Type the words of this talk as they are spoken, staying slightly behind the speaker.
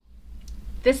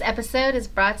This episode is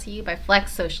brought to you by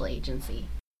Flex Social Agency.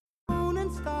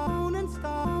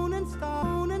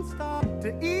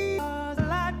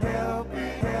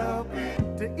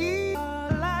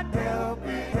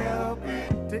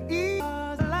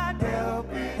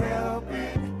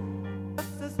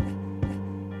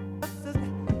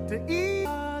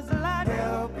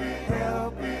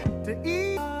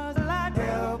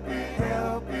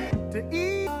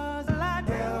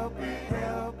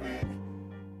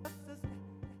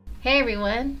 Hey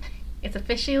everyone, it's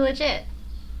officially legit.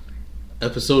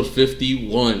 Episode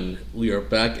 51. We are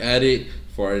back at it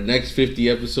for our next 50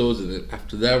 episodes, and then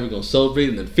after that we're going to celebrate,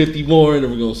 and then 50 more, and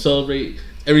then we're going to celebrate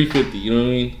every 50, you know what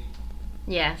I mean?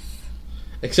 Yes.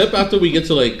 Except after we get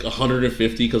to like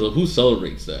 150, because who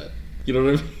celebrates that? You know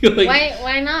what I mean? Like,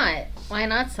 why not? Why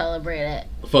not celebrate it?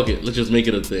 Fuck it, let's just make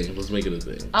it a thing. Let's make it a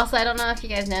thing. Also, I don't know if you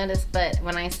guys noticed, but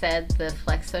when I said the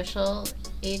Flex Social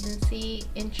Agency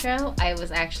intro, I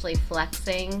was actually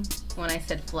flexing when I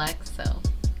said flex, so.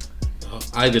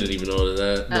 I didn't even notice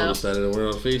that, and we're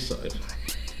on FaceTime.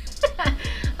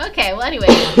 Okay, well anyway,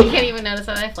 you can't even notice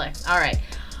that I flex. Alright.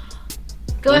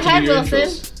 Go ahead,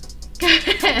 Wilson. Go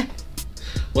ahead.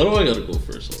 Why do I gotta go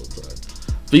first all the time?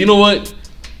 But you know what?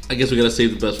 I guess we gotta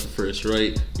save the best for first,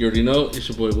 right? You already know, it's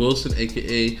your boy Wilson,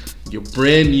 aka your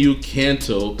brand new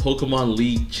Kanto Pokemon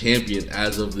League champion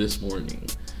as of this morning.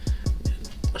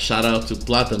 Shout out to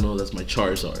Platano, that's my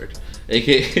Charizard.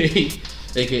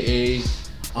 AKA,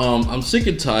 I'm sick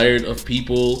and tired of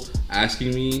people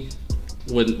asking me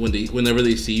whenever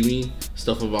they see me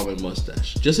stuff about my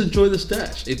mustache. Just enjoy the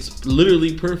stash. It's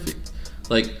literally perfect.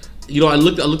 Like, you know, I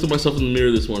looked at myself in the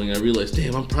mirror this morning and I realized,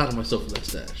 damn, I'm proud of myself for that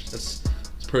stash. It's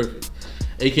perfect.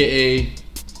 AKA,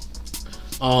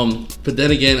 but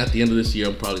then again, at the end of this year,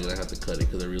 I'm probably gonna have to cut it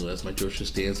because I realized my Joshua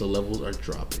Stanza levels are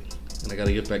dropping. And I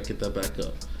gotta get that back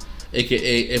up.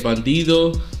 AKA, El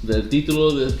Bandido del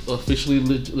Título de Officially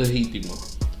Legítimo.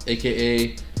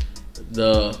 AKA,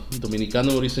 the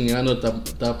Dominicano Originano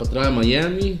está para atrás en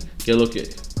Miami. ¿Qué lo que?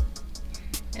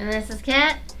 And this is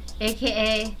Kat,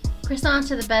 AKA,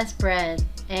 croissants are the best bread,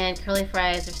 and curly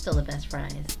fries are still the best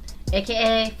fries.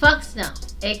 AKA, fuck Snow.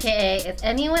 AKA, is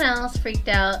anyone else freaked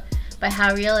out by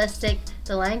how realistic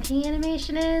the Lion King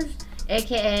animation is?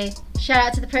 AKA, shout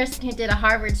out to the person who did a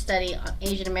Harvard study on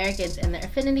Asian Americans and their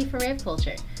affinity for rape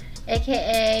culture.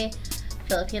 AKA,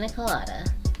 Filipina Colada.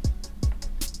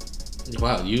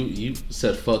 Wow, you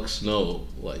said fuck Snow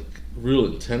like real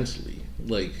intensely.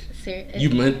 Like, you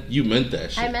meant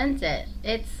that shit. I meant it.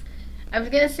 I'm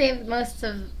gonna save it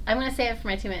for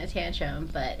my 2-minute tantrum,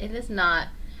 but it is not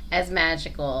as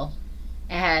magical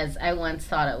as I once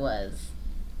thought it was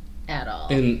at all.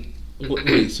 And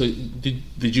wait, so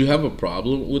did you have a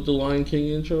problem with the Lion King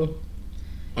intro?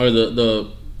 Or not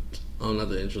the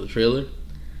intro, the trailer?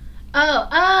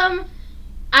 I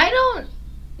don't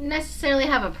necessarily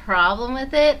have a problem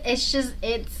with it. It's just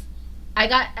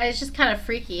kind of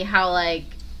freaky how like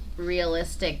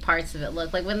realistic parts of it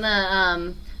look. Like when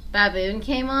the baboon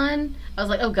came on, I was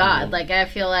like, oh god, like I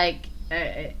feel like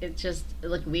it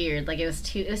looked weird. Like it was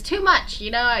too much,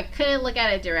 you know? I couldn't look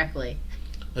at it directly.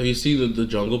 Have you seen the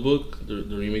Jungle Book, the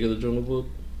remake of the Jungle Book?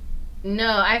 No,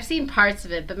 I've seen parts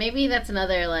of it, but maybe that's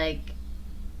another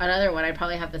one I'd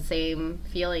probably have the same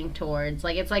feeling towards.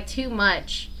 Like it's like too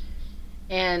much,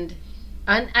 and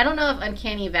I don't know if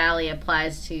Uncanny Valley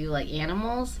applies to like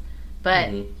animals, but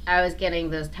I was getting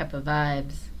those type of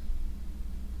vibes.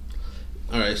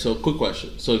 All right, so quick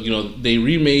question. So, you know, they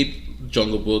remade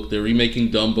Jungle Book. They're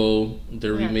remaking Dumbo.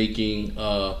 They're remaking...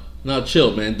 No,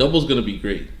 chill, man. Dumbo's going to be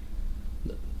great.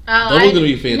 Dumbo's going to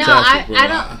be fantastic, bro. I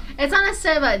don't... It's not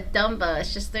necessarily about Dumbo.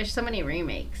 It's just there's so many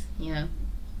remakes, you know?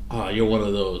 You're one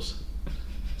of those.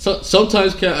 So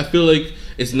sometimes, Kat, I feel like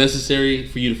it's necessary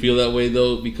for you to feel that way,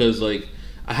 though, because, like,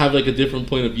 I have, like, a different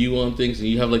point of view on things, and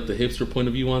you have, like, the hipster point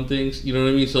of view on things. You know what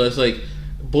I mean? So it's like...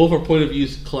 Both our point of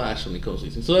views clash when it comes to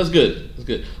these things. So that's good. That's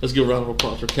good. Let's give a round of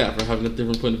applause for Kat for having a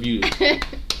different point of view.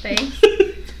 Thanks.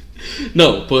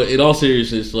 No, but in all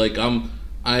seriousness, like the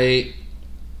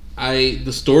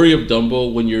story of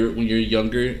Dumbo when you're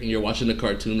younger and you're watching the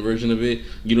cartoon version of it,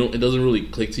 it doesn't really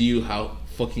click to you how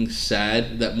fucking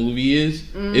sad that movie is.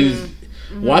 It is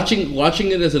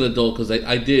watching it as an adult, because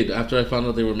I did, after I found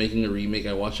out they were making a remake,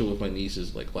 I watched it with my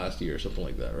nieces like last year or something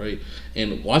like that, right?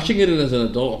 And watching it as an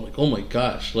adult, I'm like, oh my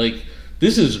gosh, like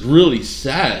this is really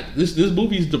sad. This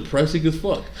movie is depressing as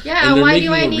fuck. Yeah, and they're making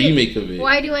a remake of it.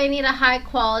 Why do I need a high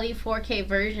quality 4K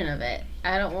version of it?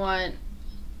 I don't want.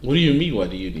 What do you mean? Why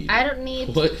do you need? I don't need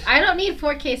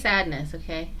 4K sadness.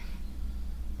 Okay.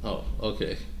 Oh,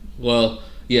 okay. Well,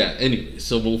 Yeah. Anyway,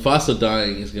 so Mufasa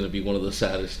dying is gonna be one of the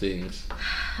saddest things.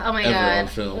 Oh my ever god! on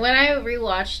film. When I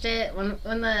rewatched it, when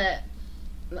the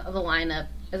lineup,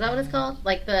 is that what it's called?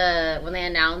 Like when they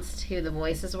announced who the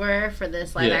voices were for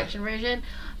this live action version,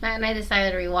 Matt and I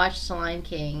decided to rewatch The Lion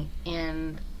King,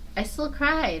 and I still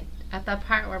cried at that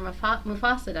part where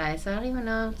Mufasa dies. So I don't even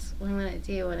know what I'm gonna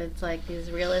do when it's like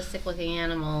these realistic looking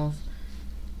animals.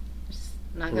 Just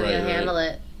not gonna be able to handle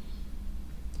it.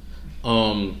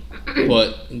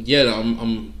 But yeah,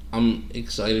 I'm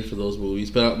excited for those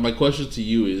movies. But my question to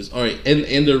you is, all right,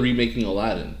 and they're remaking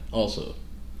Aladdin also.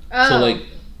 Oh. So like,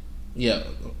 yeah,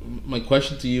 my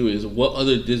question to you is, what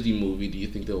other Disney movie do you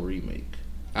think they'll remake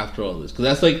after all this? Because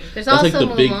that's like there's that's also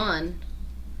like the Mulan. big.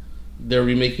 They're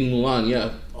remaking Mulan,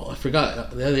 yeah. Oh, I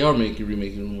forgot. Yeah, they are remaking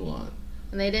Mulan.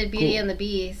 And they did Beauty and the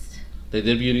Beast. They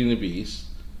did Beauty and the Beast.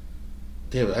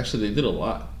 Damn, actually, they did a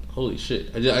lot. Holy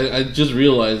shit! I just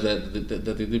realized that they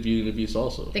did Beauty and the Beast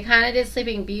also. They kind of did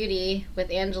Sleeping Beauty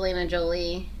with Angelina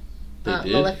Jolie. They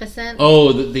did? Maleficent.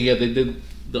 Oh, they did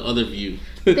the other view.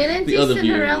 They didn't do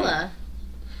Cinderella.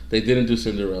 They didn't do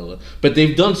Cinderella, but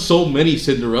they've done so many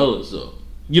Cinderellas though.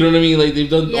 You know what I mean? Like they've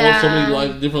done so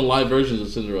many different live versions of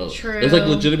Cinderella. True. There's like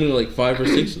legitimately like 5 or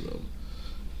 6 of them.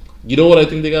 You know what I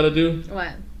think they got to do?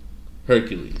 What?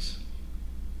 Hercules.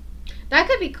 That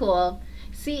could be cool.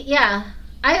 See, yeah.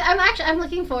 I'm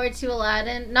looking forward to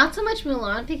Aladdin. Not so much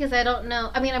Mulan because I don't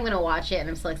know. I mean, I'm gonna watch it and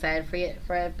I'm still excited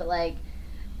for it. But like,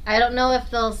 I don't know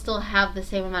if they'll still have the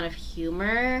same amount of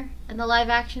humor in the live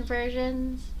action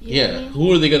versions. You know what I mean?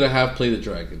 Who are they gonna have play the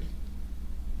dragon?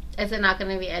 Is it not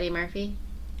gonna be Eddie Murphy?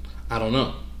 I don't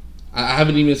know. I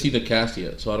haven't even seen the cast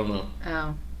yet, so I don't know.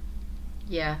 Oh,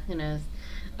 yeah. Who knows?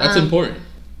 That's important.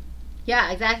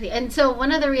 Yeah, exactly. And so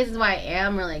one of the reasons why I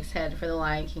am really excited for the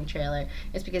Lion King trailer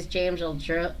is because James Earl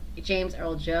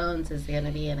Jones is going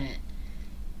to be in it.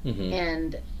 Mm-hmm.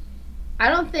 And I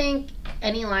don't think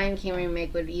any Lion King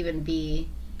remake would even be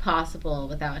possible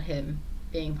without him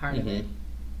being part of it.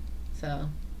 So,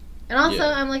 and also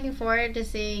I'm looking forward to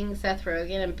seeing Seth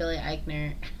Rogen and Billy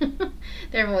Eichner.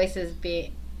 Their voices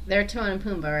they're Timon and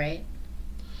Pumbaa, right?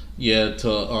 Yeah,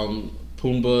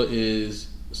 Pumbaa is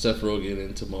Seth Rogen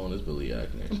and Timon is Billy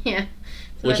Eichner. Yeah,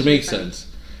 so which makes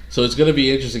sense. So it's gonna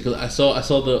be interesting because I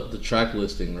saw the track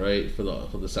listing right for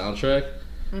the soundtrack,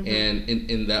 and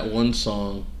in that one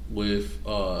song with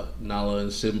Nala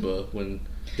and Simba when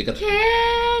they got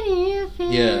Can you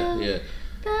feel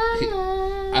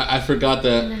I forgot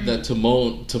that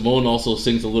Timon also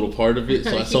sings a little part of it,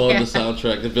 so I saw in the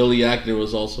soundtrack that Billy Eichner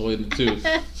was also in it too.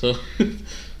 So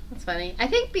that's funny. I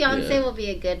think Beyonce will be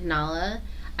a good Nala.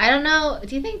 I don't know.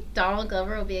 Do you think Donald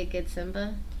Glover will be a good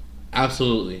Simba?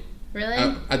 Absolutely. Really?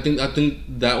 I think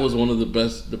that was one of the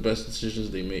best decisions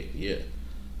they made. Yeah.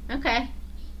 Okay.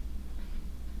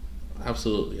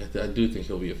 Absolutely. I do think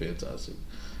he'll be a fantastic.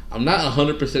 I'm not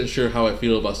 100% sure how I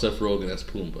feel about Seth Rogen as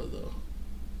Pumbaa though.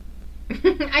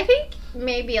 I think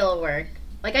maybe it'll work.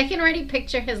 Like I can already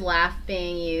picture his laugh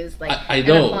being used. Like I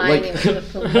know. Like into the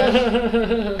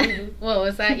Pumbaa. What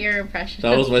was that? Your impression?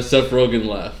 That was my Seth Rogen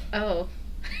laugh. Oh.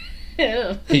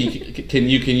 Can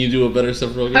you do a better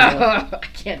Seth Rogen laugh? I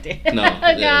can't do it. No.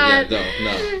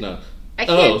 No. I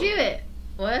can't do it.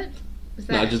 What?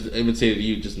 No, I just imitated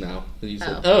you just now. And you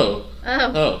said, Oh.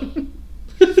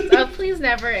 Oh, please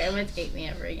never imitate me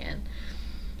ever again.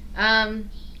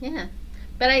 Yeah.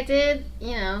 But I did,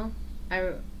 when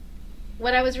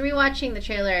I was rewatching the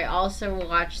trailer, I also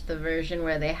watched the version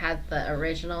where they had the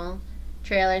original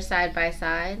trailer side by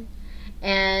side.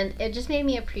 And it just made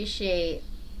me appreciate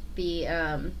the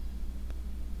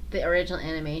original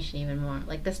animation even more.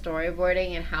 Like the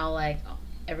storyboarding and how like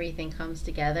everything comes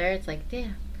together. It's like,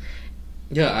 damn.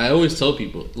 Yeah, I always tell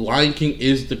people, Lion King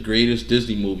is the greatest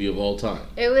Disney movie of all time.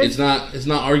 It's not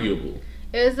arguable.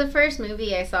 It was the first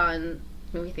movie I saw in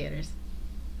movie theaters.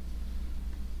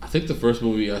 I think the first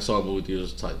movie I saw in movie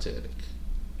theaters was Titanic.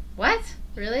 What?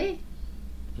 Really?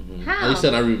 Mm-hmm. How? At least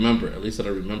that I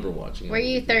remember watching it. Were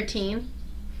you 13?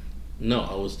 No,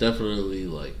 I was definitely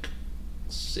like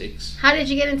 6. How did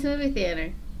you get into movie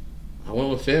theater? I went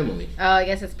with family. Oh, I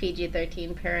guess it's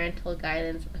PG-13, parental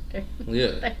guidance under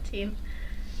 13.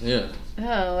 Yeah.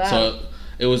 Oh, wow. So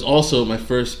it was also my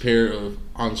first pair of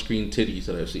on-screen titties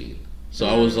that I've seen. So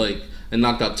I was like, I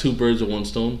knocked out 2 birds with 1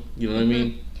 stone. You know what I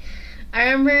mean? I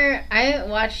remember I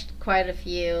watched quite a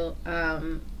few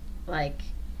like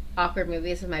awkward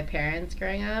movies with my parents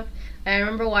growing up. I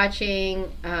remember watching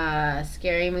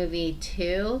Scary Movie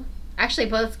 2. Actually,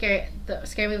 both Scary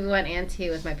Movie 1 and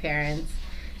 2 with my parents.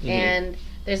 Mm-hmm. And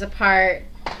there's a part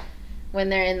when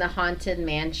they're in the haunted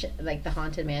mansion, like the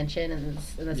haunted mansion in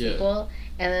the sequel.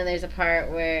 And then there's a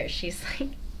part where she's like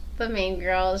the main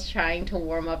girl is trying to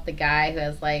warm up the guy who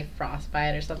has like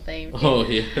frostbite or something. Oh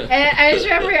yeah. And I just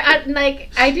remember,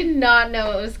 I did not know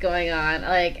what was going on.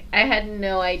 Like, I had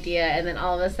no idea. And then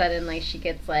all of a sudden, like, she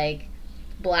gets like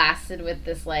blasted with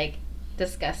this like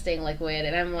disgusting liquid,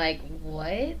 and I'm like,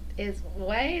 why is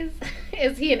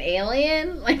he an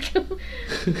alien? Like,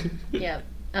 yeah.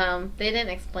 They didn't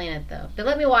explain it though. They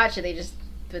let me watch it.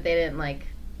 But they didn't like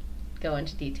go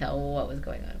into detail what was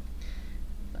going on.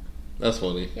 That's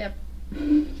funny. Yep.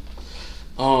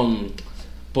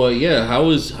 But yeah, how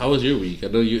was your week? I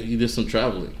know you did some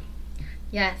traveling.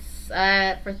 Yes.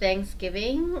 For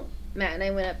Thanksgiving, Matt and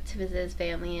I went up to visit his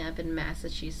family up in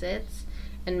Massachusetts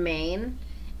and Maine.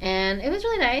 And it was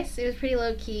really nice. It was pretty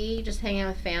low key, just hanging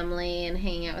out with family and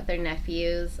hanging out with their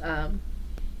nephews.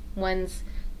 One's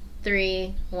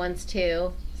 3, one's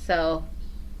 2, so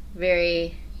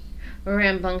very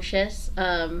rambunctious.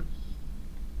 But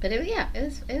it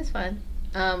was fun.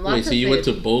 Wait, so you went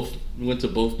to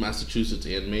both Massachusetts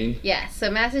and Maine? Yeah, so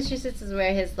Massachusetts is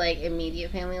where his like immediate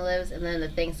family lives, and then the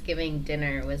Thanksgiving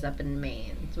dinner was up in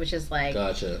Maine, which is like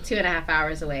Gotcha. 2.5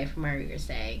 hours away from where we were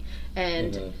staying.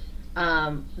 And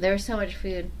there was so much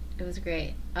food. It was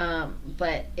great.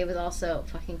 But it was also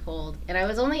fucking cold. And I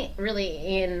was only really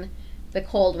in the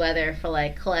cold weather for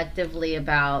like collectively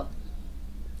about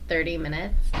 30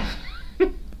 minutes.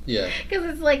 Yeah. Because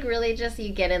it's like really just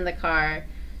you get in the car,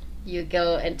 you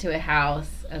go into a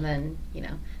house, and then,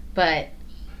 But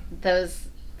those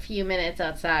few minutes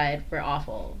outside were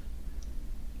awful.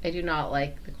 I do not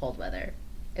like the cold weather.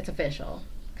 It's official.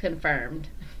 Confirmed.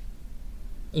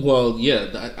 Well,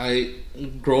 yeah, I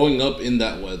growing up in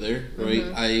that weather, right?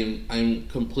 Mm-hmm. I'm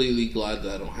completely glad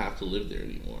that I don't have to live there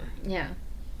anymore. Yeah,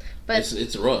 but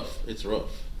it's rough. It's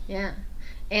rough. Yeah,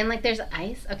 and like there's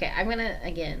ice. Okay,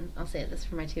 I'll say this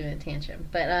for my 2-minute tantrum.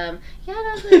 But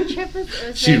the trip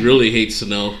was she really hates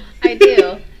snow. I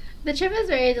do. The trip was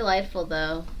very delightful,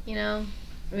 though. We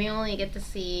only get to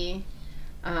see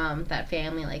that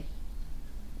family like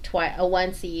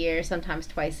once a year, sometimes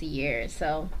twice a year.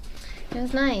 So. It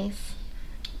was nice.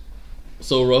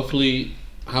 So roughly,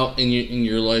 how in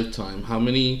your lifetime, how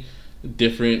many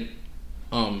different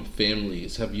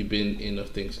families have you been in a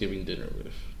Thanksgiving dinner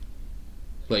with?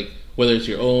 Like whether it's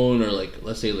your own or like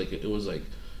let's say like it was like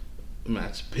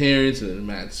Matt's parents and then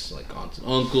Matt's like aunts and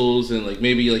uncles and like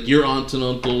maybe like your aunts and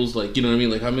uncles, like you know what I mean?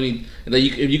 Like how many? Like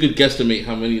if you could guesstimate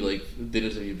how many like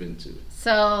dinners have you been to?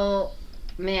 So.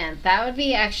 Man, that would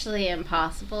be actually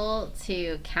impossible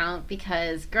to count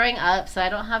because growing up, so I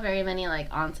don't have very many like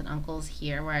aunts and uncles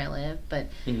here where I live, but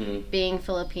being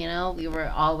Filipino, we were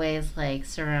always like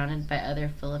surrounded by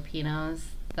other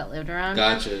Filipinos that lived around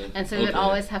us. Gotcha. And so we would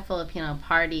always have Filipino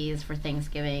parties for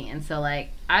Thanksgiving, and so like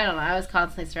I don't know, I was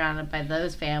constantly surrounded by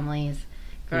those families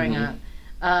growing up.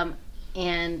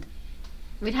 And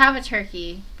we'd have a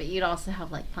turkey, but you'd also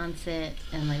have like pancit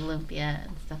and like lumpia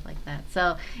and stuff like that.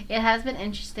 So it has been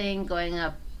interesting going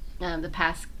up the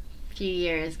past few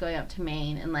years, going up to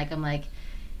Maine, and like I'm like,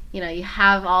 you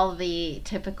have all the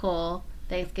typical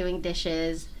Thanksgiving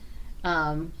dishes,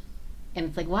 and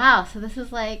it's like wow. So this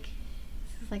is like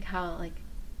how like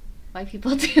white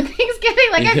people do Thanksgiving.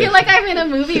 Like I feel like I'm in a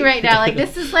movie right now. Like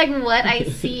this is like what I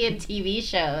see in TV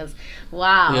shows.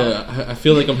 Wow. Yeah, I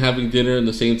feel like I'm having dinner in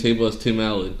the same table as Tim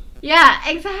Allen. Yeah,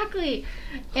 exactly.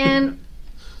 And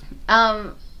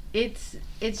it's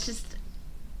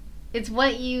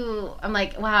what I'm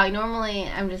like, wow, normally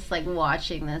I'm just like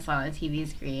watching this on a TV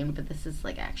screen, but this is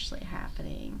like actually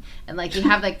happening. And like you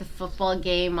have like the football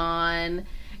game on,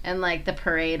 and like the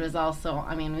parade was also,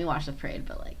 I mean, we watched the parade,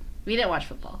 but like we didn't watch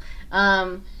football.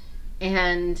 And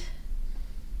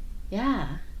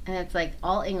yeah, and it's like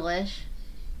all English,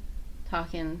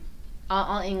 talking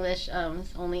all English,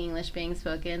 only English being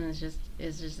spoken is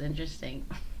just interesting.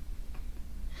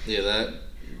 Yeah, that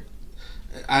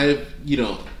I've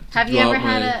Have you ever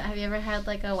had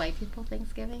like a white people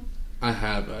Thanksgiving? I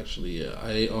have actually. Yeah,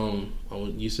 I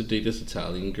used to date this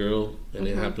Italian girl, and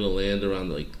it happened to land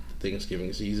around like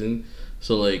Thanksgiving season.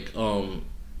 So like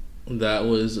that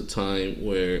was a time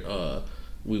where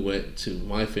we went to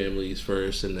my family's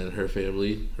first and then her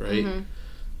family, right?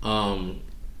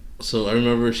 So I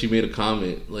remember she made a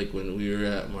comment like when we were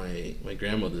at my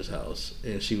grandmother's house,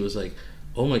 and she was like,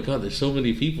 "Oh my God, there's so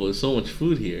many people, there's so much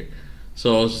food here."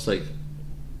 So I was just like,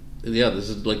 "Yeah, this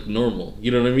is like normal."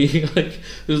 You know what I mean? Like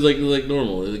this is like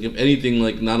normal. Like if anything,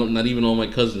 like not even all my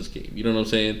cousins came. You know what I'm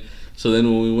saying? So then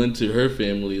when we went to her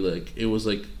family, like it was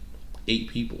like 8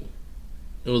 people.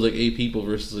 It was like 8 people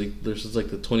versus like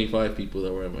the 25 people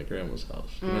that were at my grandma's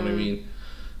house. You know what I mean?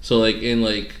 So like in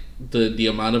like the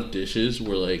amount of dishes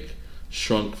were like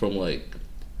shrunk from like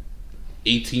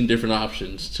 18 different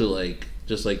options to like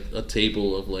just like a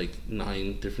table of like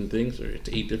 9 different things or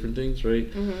 8 different things,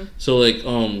 right? Mm-hmm. So like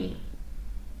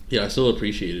yeah, I still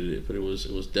appreciated it, but it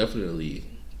was definitely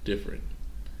different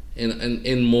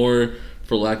and more,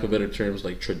 for lack of better terms,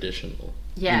 like traditional.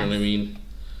 Yeah. You know what I mean?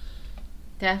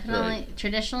 Definitely. Right.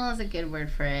 Traditional is a good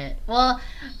word for it. Well,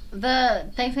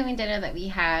 the Thanksgiving dinner that we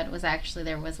had was actually,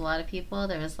 there was a lot of people.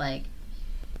 There was like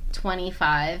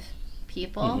 25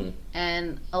 people Mm-hmm.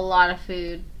 and a lot of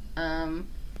food. But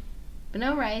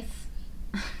no rice.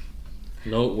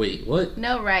 No, wait, what?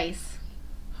 No rice.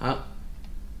 How?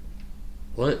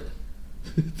 What?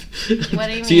 What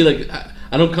do you See, mean? like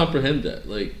I don't comprehend that.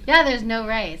 Like, Yeah, there's no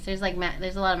rice. There's like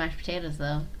there's a lot of mashed potatoes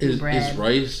though. And bread.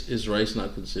 is rice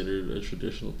not considered a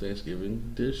traditional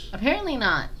Thanksgiving dish? Apparently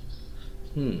not.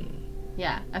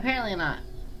 Yeah, apparently not.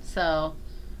 So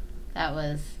that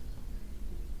was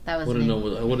I want to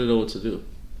know what to do.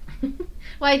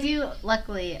 Well,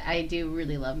 luckily I do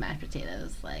really love mashed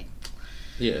potatoes. Like,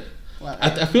 Yeah. love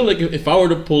it. I feel like if I were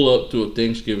to pull up to a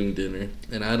Thanksgiving dinner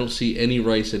and I don't see any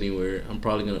rice anywhere, I'm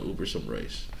probably gonna Uber some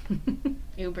rice.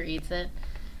 Uber Eats it.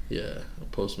 Yeah, I'll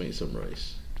Postmate some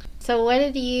rice. So what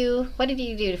did you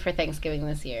do for Thanksgiving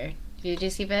this year? Did you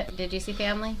see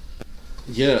family?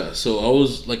 Yeah, so I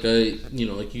was like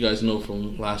like you guys know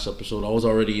from last episode, I was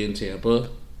already in Tampa.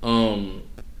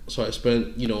 So I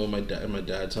spent at my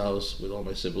dad's house with all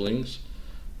my siblings,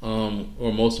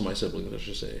 or most of my siblings, I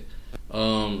should say.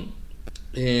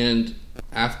 And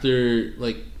after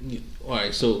all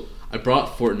right, so I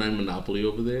brought Fortnite Monopoly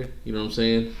over there. You know what I'm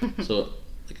saying? So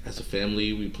like as a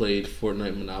family, we played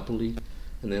Fortnite Monopoly,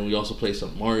 and then we also played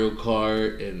some Mario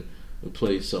Kart, and we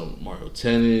played some Mario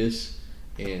Tennis,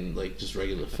 and like just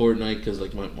regular Fortnite because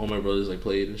like all my brothers like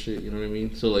played and shit. You know what I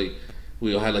mean? So like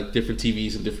we all had like different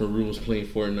TVs in different rooms playing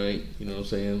Fortnite. You know what I'm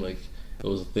saying? Like it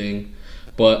was a thing.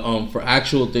 But for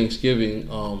actual Thanksgiving,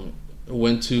 I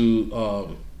went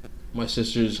to my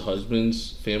sister's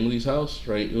husband's family's house.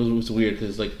 Right? It was weird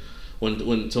because like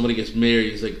when somebody gets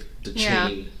married, it's like the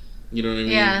chain. You know what I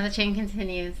mean? Yeah, the chain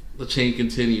continues. The chain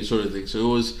continues, sort of thing. So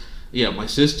it was my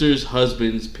sister's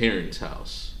husband's parents'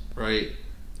 house. Right?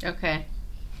 Okay.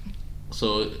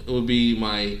 So it would be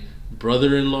my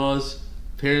brother-in-law's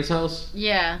parents' house.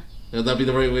 Yeah. Would that be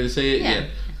the right way to say it? Yeah.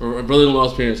 Or my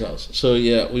brother-in-law's parents' house. So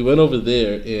yeah, we went over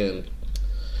there, and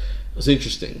it was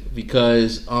interesting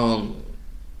because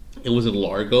it was in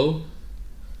Largo.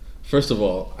 First of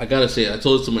all, I gotta say, I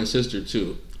told this to my sister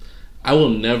too. I will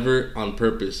never, on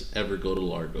purpose, ever go to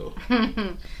Largo.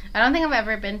 I don't think I've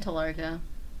ever been to Largo.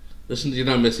 Listen, you're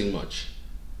not missing much.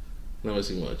 Not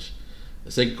missing much.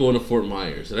 It's like going to Fort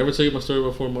Myers. Did I ever tell you my story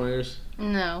about Fort Myers?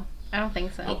 No, I don't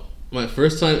think so. My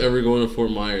first time ever going to Fort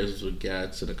Myers was with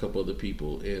Gats and a couple other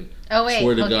people. And Oh wait,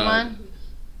 swear to Pokemon? God,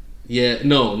 yeah,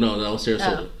 no, that was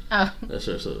Sarasota. Oh. That's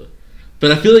Sarasota.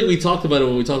 But I feel like we talked about it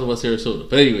when we talked about Sarasota.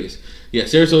 But anyways, yeah,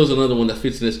 Sarasota is another one that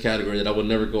fits in this category that I would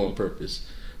never go on purpose.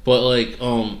 But like,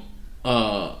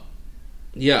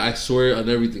 yeah, I swear on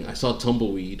everything, I saw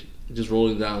tumbleweed just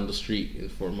rolling down the street in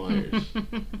Fort Myers.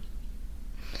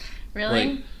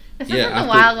 Really? Like, This yeah, isn't the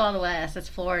Wild Wild West. It's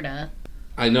Florida.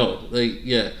 I know, like,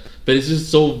 yeah, but it's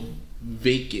just so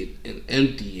vacant and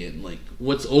empty, and like,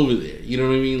 what's over there? You know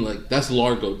what I mean? Like, that's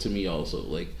Largo to me. Also,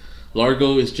 like,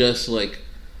 Largo is just like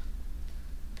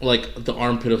the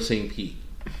armpit of St. Pete.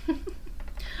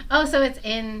 Oh, so it's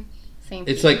in St.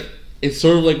 Pete. It's like it's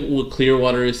sort of like what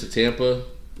Clearwater is to Tampa.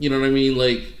 You know what I mean?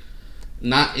 Like,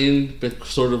 not in, but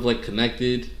sort of like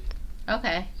connected.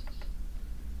 Okay.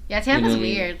 Yeah, Tampa's what I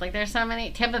mean? weird. Like, there's so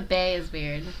many. Tampa Bay is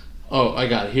weird. Oh, I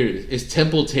got it. Here it is. It's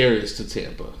Temple Terrace to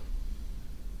Tampa.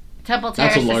 Temple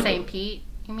That's Terrace a to Largo. St. Pete,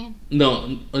 you mean?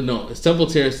 No. It's Temple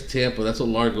Terrace to Tampa. That's what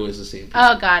Largo is to St. Pete.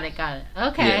 Oh, got it.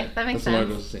 Okay, Yeah, that makes that's what sense.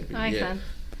 Largo is to St. Pete. That makes Yeah. sense.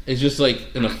 It's just like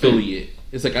an affiliate.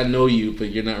 It's like I know you, but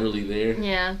you're not really there.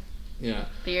 Yeah, Yeah.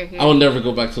 but you're here. I will never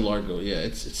go back to Largo. Yeah,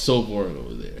 it's so boring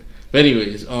over there. But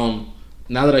anyways,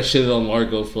 now that I shitted on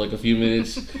Largo for like a few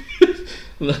minutes,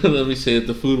 let me say that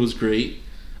the food was great.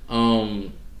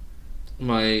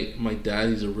 My dad,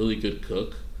 he's a really good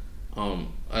cook.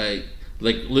 I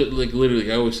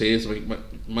literally I always say this, like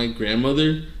my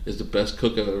grandmother is the best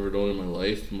cook I've ever known in my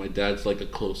life. My dad's like a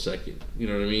close second. You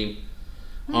know what I mean?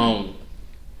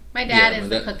 My dad yeah, is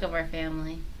my the cook of our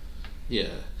family. Yeah.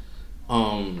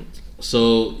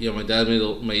 So yeah, my dad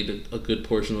made a good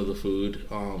portion of the food.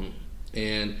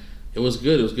 And it was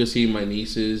good. It was good seeing my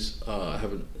nieces. I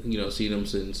haven't seen them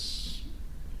since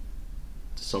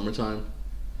summertime,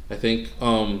 I think.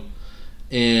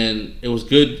 And it was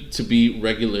good to be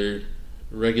regular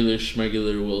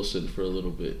schmegular Wilson for a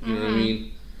little bit. You know what I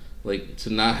mean? like to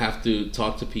not have to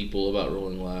talk to people about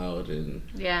Rolling Loud and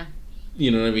Yeah.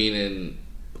 you know what I mean, and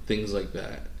things like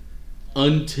that.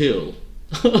 Until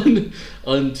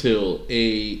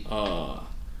a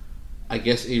I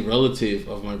guess a relative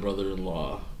of my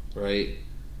brother-in-law, right,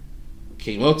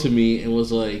 came up to me and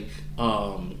was like,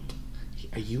 "Are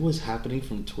you what's happening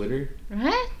from Twitter?"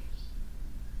 What?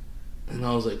 And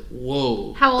I was like,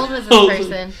 "Whoa!" How old was this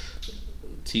person?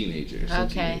 Teenager.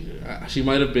 Okay. Teenager. She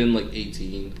might have been like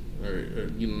 18, or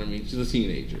you know what I mean. She's a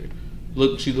teenager.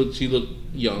 She looked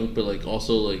young, but like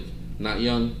also like not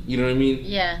young. You know what I mean?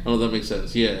 Yeah. I don't know if that makes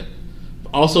sense. Yeah.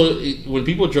 Also, when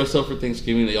people dress up for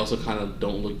Thanksgiving, they also kind of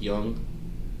don't look young.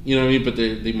 You know what I mean? But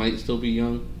they might still be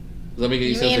young. Does that make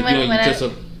any sense?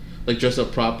 Like, you dress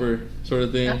up proper sort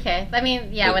of thing. Okay. I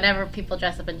mean, yeah, whenever people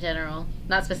dress up in general,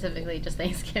 not specifically just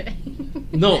Thanksgiving.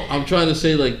 No, I'm trying to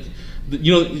say like,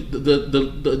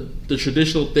 the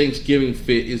traditional Thanksgiving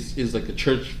fit is like a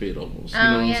church fit almost. You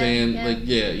know what I'm saying? Yeah. Like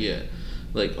yeah.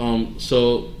 Like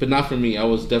so, but not for me. I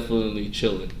was definitely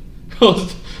chilling. I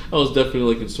was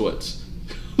definitely like in sweats.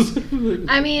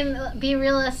 I mean, be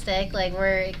realistic. Like,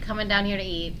 we're coming down here to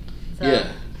eat. So.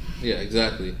 Yeah,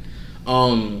 exactly.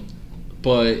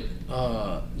 But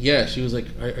yeah, she was like,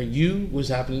 "Are you what's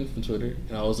happening from Twitter?"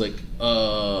 And I was like,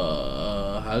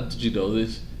 how did you know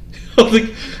this?" I was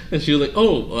like, and she was like,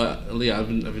 "Oh, Leah, I've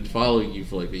been following you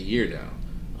for like a year now."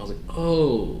 I was like,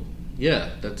 "Oh, yeah,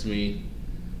 that's me."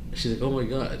 And she's like, "Oh my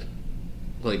god,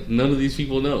 like none of these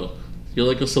people know you're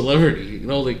like a celebrity." You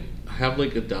know, like I have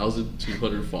like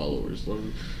 1,200 followers.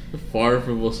 I'm far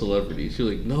from a celebrity. She's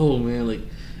like, "No, man, like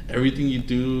everything you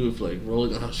do, if like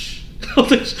rolling,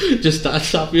 just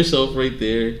stop yourself right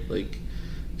there. Like,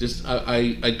 just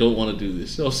I don't want to do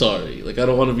this. Oh, sorry. Like I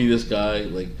don't want to be this guy.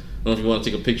 Like I don't know if you want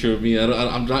to take a picture of me.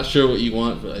 I'm not sure what you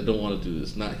want, but I don't want to do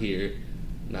this. Not here,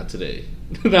 not today,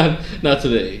 not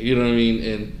today. You know what I mean?"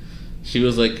 And she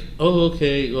was like, "Oh,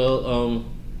 okay. Well,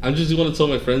 I just want to tell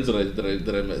my friends that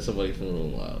I met somebody from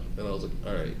Rolling Loud." And I was like,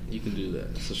 "All right, you can do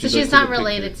that." So she's like, not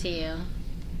related to you.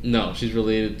 No, she's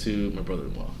related to my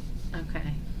brother-in-law.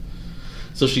 Okay.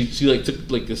 So she like took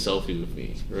like a selfie with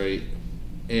me, right?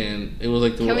 And it was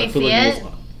like Can we see it?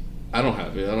 I don't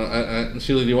have it.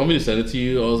 She was like, "Do you want me to send it to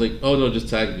you?" I was like, "Oh no, just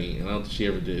tag me." And I don't think she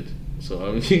ever did. So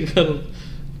I mean,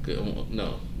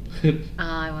 no. Oh,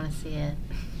 I want to see it.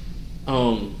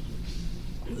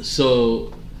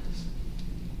 So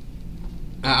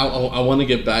I want to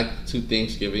get back to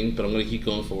Thanksgiving, but I'm gonna keep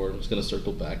going forward. I'm just gonna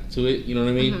circle back to it. You know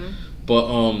what I mean? Mm-hmm.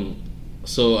 But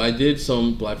so I did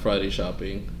some Black Friday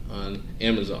shopping on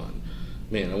Amazon.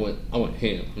 Man, I went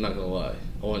ham. I'm not gonna lie.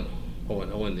 I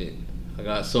went in. I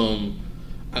got some.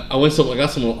 I got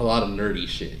some a lot of nerdy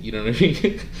shit. You know what I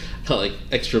mean? Got like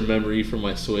extra memory for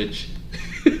my Switch.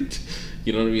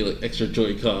 You know what I mean? Like extra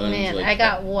Joy-Cons. Man, like, I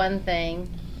got one thing,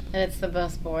 and it's the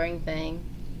most boring thing.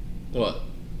 What?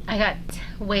 I got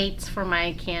weights for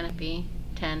my canopy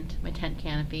tent, my tent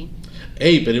canopy.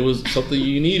 Hey, but it was something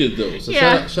you needed though. So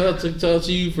yeah. shout out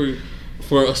to you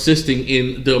for assisting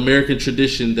in the American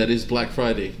tradition that is Black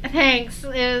Friday. Thanks.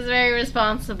 It was very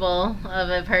responsible of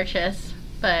a purchase,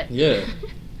 but yeah.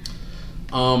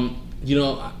 You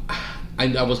know,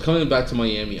 I was coming back to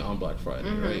Miami on Black Friday,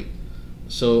 mm-hmm. right?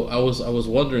 So I was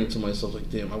wondering to myself, like,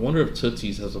 damn, I wonder if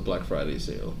Tootsie's has a Black Friday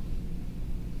sale.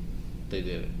 They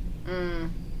didn't.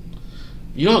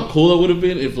 You know how cool it would have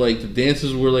been if like the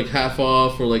dances were like half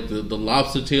off, or like the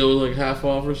lobster tail was like half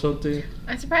off or something.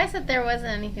 I'm surprised that there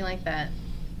wasn't anything like that.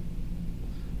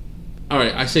 All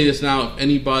right, I say this now. If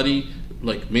anybody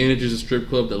like manages a strip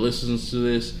club that listens to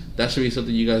this, that should be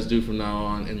something you guys do from now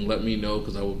on, and let me know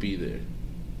because I will be there.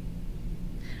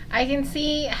 I can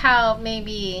see how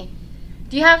maybe.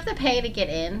 Do you have to pay to get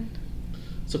in?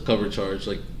 It's a cover charge.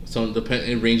 Like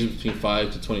it ranges between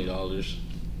 $5 to $20.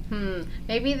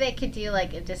 Maybe they could do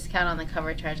like a discount on the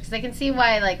cover charge, because I can see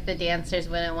why like the dancers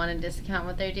wouldn't want to discount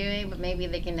what they're doing, but maybe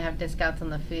they can have discounts on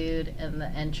the food and the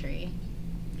entry.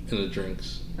 And the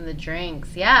drinks. And the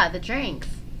drinks. Yeah, the drinks.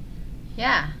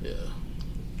 Yeah.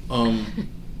 Yeah.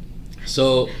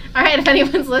 So. All right, if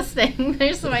anyone's listening,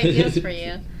 there's some ideas for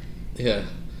you. Yeah.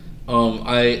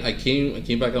 I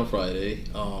came back on Friday.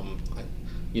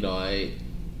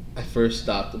 I first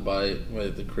stopped by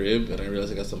the crib, and I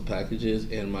realized I got some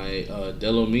packages, and my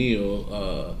Delo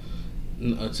Mio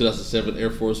 2007 Air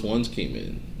Force Ones came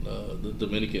in, the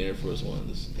Dominican Air Force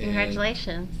Ones. And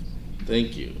congratulations.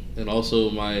 Thank you. And also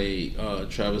my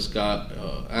Travis Scott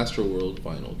Astroworld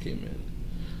vinyl came in.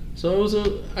 So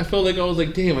I felt like I was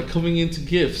like, damn, I'm coming into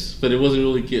gifts, but it wasn't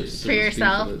really gifts. For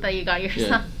yourself, that you got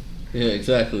yourself. Yeah,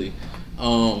 exactly.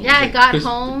 I got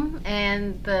home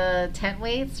and the tent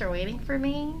weights are waiting for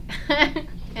me.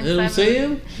 You know what I'm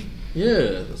saying?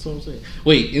 Yeah, that's what I'm saying.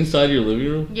 Wait, inside your living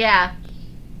room? Yeah.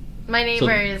 My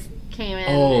neighbors came in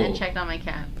and checked on my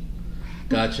cat.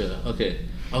 Gotcha. Okay.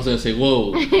 I was gonna say,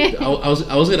 whoa. I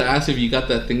was gonna ask if you got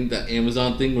that thing, that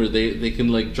Amazon thing where they can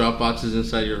like drop boxes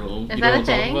inside your home. Is you that know a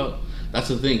thing? About? That's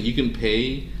the thing. You can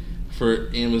pay for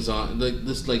Amazon. Like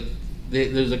this, like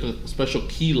there's like a special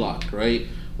key lock, right?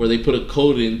 Where they put a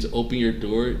code in to open your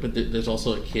door, but there's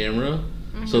also a camera,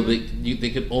 so they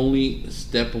could only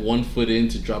step 1 foot in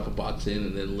to drop a box in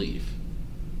and then leave.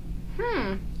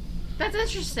 That's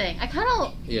interesting. I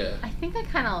think I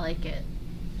kind of like it.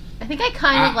 I think I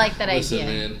kind of like that listen,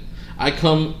 idea. Man, I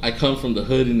come from the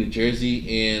hood in New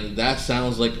Jersey, and that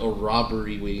sounds like a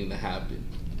robbery waiting to happen.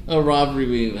 A robbery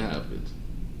waiting to happen.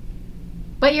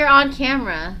 But you're on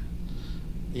camera.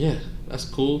 Yeah, that's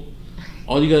cool.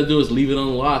 All you gotta do is leave it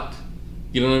unlocked.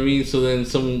 You know what I mean? So then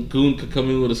some goon could come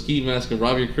in with a ski mask and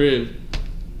rob your crib.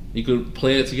 You could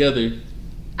play it together.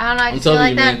 I don't know. I just feel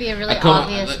like that'd be a really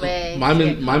obvious way. My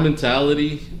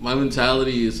mentality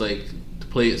is like to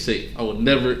play it safe. I would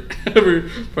never ever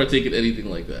partake in anything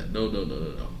like that. No.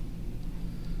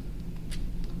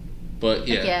 But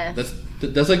yeah,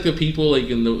 that's like the people like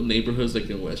in the neighborhoods like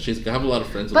in West Chase. I have a lot of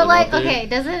friends. But like, okay,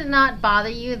 does it not bother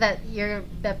you that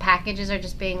the packages are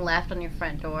just being left on your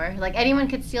front door? Like anyone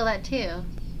could steal that too.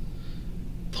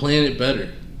 Plan it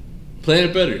better.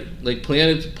 Like plan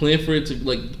for it to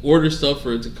like order stuff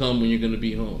for it to come when you're gonna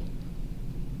be home.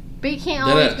 But you can't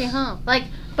always be home. Like,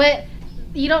 but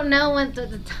you don't know when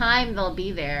the time they'll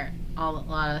be there. A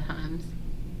lot of the times.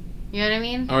 You know what I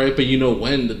mean? All right, but you know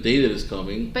when the data is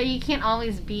coming. But you can't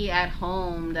always be at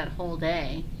home that whole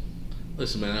day.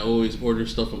 Listen, man, I always order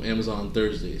stuff from Amazon on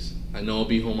Thursdays. I know I'll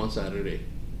be home on Saturday.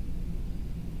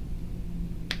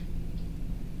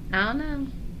 I don't know.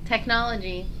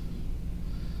 Technology.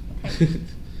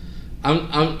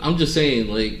 I'm just saying,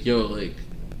 like, yo, like,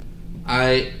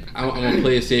 I'm a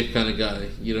play it safe kind of guy.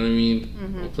 You know what I mean?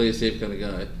 I'm a play it safe kind of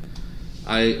guy.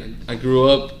 I grew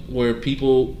up where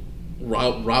people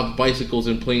rob bicycles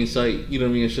in plain sight. You know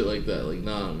what I mean? And shit like that. Like,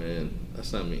 nah, man,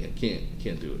 that's not me. I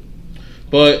can't do it.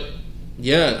 But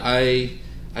yeah, I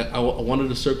wanted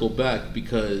to circle back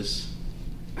because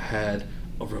I had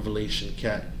a revelation,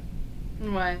 Kat.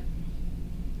 What?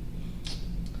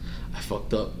 I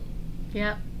fucked up.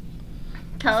 Yep.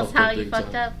 Tell us how you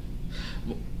fucked up.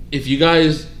 If you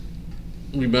guys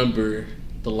remember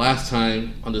the last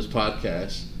time on this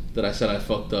podcast that I said I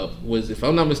fucked up was, if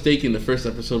I'm not mistaken, the first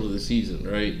episode of the season,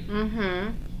 right? Mm-hmm.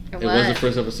 It was the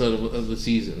first episode of the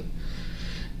season.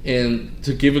 And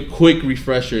to give a quick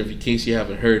refresher, in case you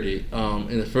haven't heard it,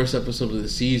 in the first episode of the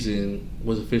season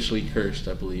was officially Cursed,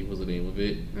 I believe was the name of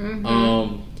it.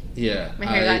 Mm-hmm. Yeah. My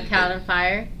hair got caught on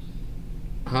fire.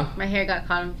 Huh? My hair got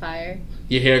caught on fire.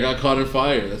 Your hair got caught on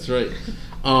fire, that's right.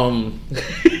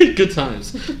 Good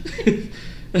times.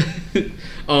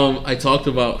 I talked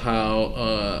about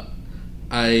how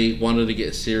I wanted to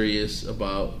get serious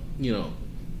about,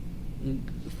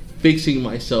 fixing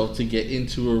myself to get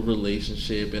into a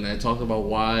relationship, and I talked about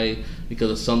why,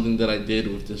 because of something that I did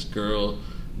with this girl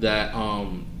that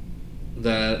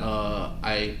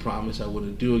I promised I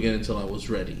wouldn't do again until I was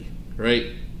ready,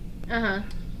 right? Uh-huh.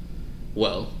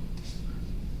 Well,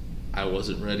 I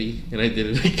wasn't ready, and I did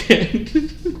it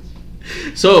again.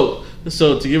 So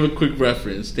to give a quick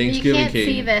reference, Thanksgiving came. You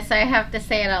can't see this, I have to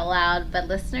say it out loud, but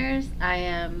listeners, I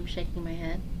am shaking my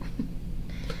head.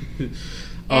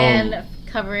 And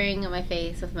covering my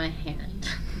face with my hand.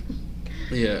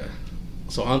 Yeah.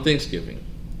 So on Thanksgiving,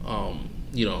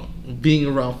 being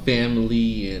around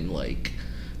family and like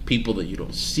people that you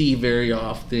don't see very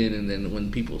often, and then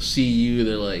when people see you,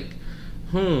 they're like,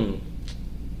 when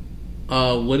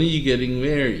are you getting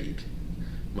married?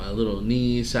 My little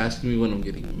niece asking me when I'm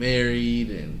getting married,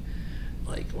 and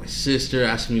like my sister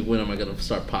asking me when am I gonna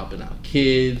start popping out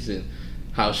kids, and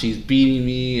how she's beating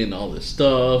me and all this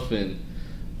stuff, and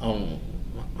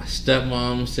my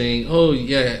stepmom saying,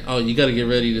 you gotta get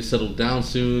ready to settle down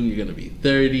soon, you're gonna be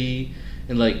 30,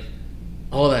 and like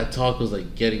all that talk was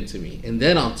like getting to me. And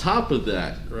then on top of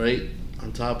that,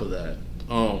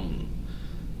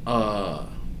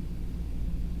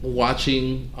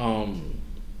 watching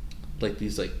like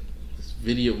this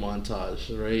video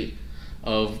montage, right,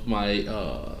 of my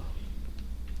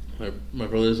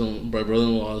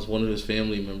brother-in-law's one of his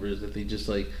family members that they just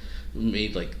like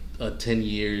made like 10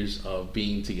 years of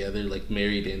being together, like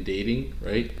married and dating,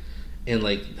 right? And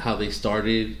like how they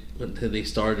started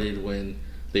when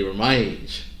they were my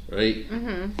age, right?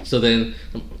 Mm-hmm. So then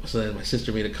my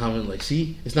sister made a comment like,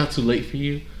 see, it's not too late for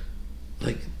you.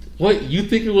 Like, what, you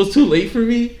think it was too late for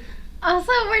me?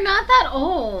 Also, we're not that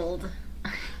old.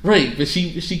 Right, but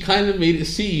she kind of made it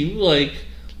seem like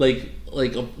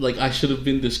I should have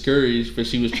been discouraged, but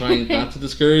she was trying not to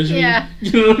discourage me. Yeah.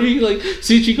 You know what I mean? Like,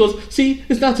 see, she goes, see,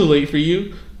 it's not too late for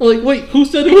you. I'm like, wait, who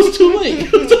said it was too late?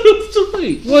 Who said it was too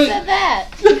late? Who said that?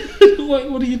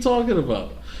 What are you talking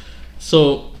about?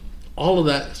 So, all of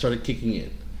that started kicking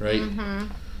in, right? Mm-hmm.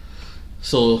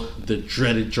 So, the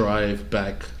dreaded drive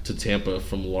back to Tampa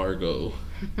from Largo,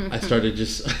 I started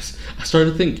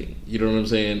thinking, you know what I'm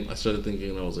saying? I started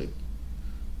thinking, and I was like,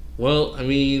 well, I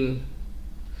mean,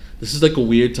 this is like a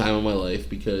weird time in my life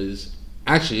because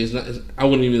actually I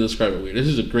wouldn't even describe it weird. This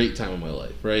is a great time in my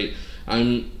life, right?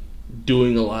 I'm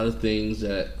doing a lot of things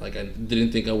that like I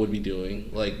didn't think I would be doing.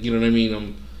 Like, you know what I mean?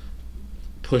 I'm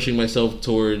pushing myself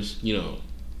towards, you know,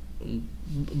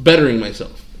 bettering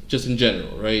myself just in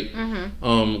general, right?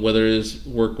 Mm-hmm. Whether it's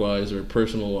work wise or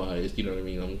personal wise, you know what I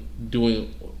mean? I'm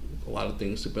doing a lot of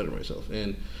things to better myself,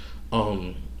 and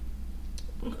I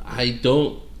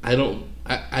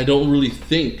don't really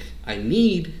think I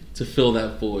need to fill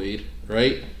that void,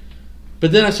 right?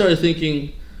 But then I started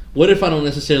thinking, what if I don't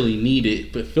necessarily need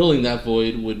it, but filling that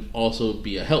void would also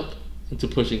be a help into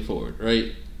pushing forward,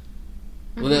 right?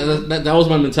 Mm-hmm. Well, that was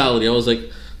my mentality. I was like,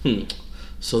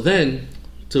 So then,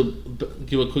 to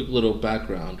give a quick little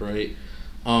background, right?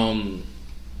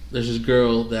 There's this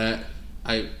girl that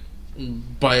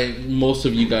by most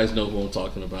of you guys know who I'm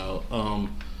talking about,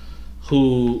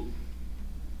 who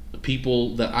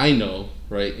people that I know,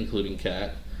 right, including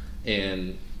Kat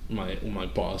and my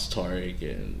boss Tariq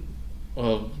and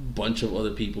a bunch of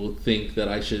other people think that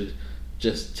I should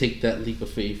just take that leap of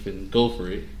faith and go for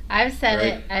it. I've said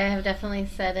right? it. I have definitely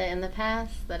said it in the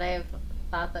past that I've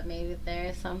thought that maybe there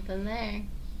is something there.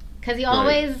 Because you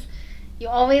always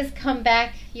come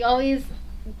back. You always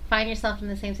find yourself in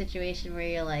the same situation where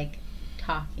you're like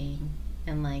talking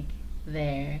and like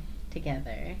there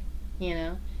together. You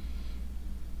know.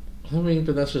 I mean,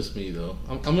 but that's just me though.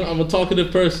 I'm a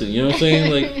talkative person. You know what I'm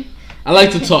saying? Like, I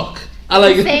like to talk. I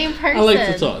like the same person. I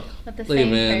like to talk. With the like,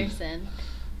 same man, person.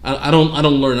 I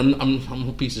don't learn. I'm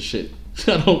a piece of shit.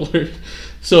 I don't learn.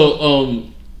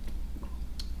 So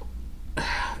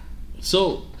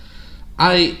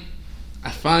I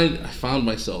found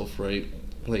myself, right,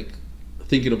 like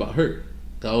thinking about her.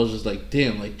 I was just like,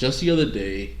 damn, like just the other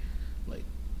day, like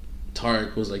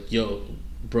Tariq was like, yo,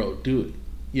 bro, do it.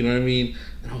 You know what I mean?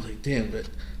 And I was like, damn, but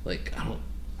like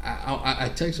I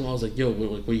texted him. I was like, yo,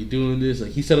 what are you doing this?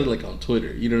 Like he said it like on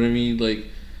Twitter. You know what I mean? Like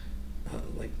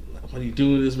what are you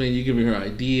doing this, man? You giving her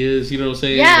ideas. You know what I'm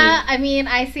saying? Yeah, like, I mean,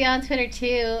 I see on Twitter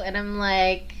too, and I'm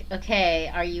like,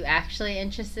 okay, are you actually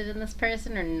interested in this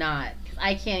person or not? 'Cause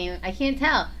I can't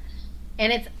tell,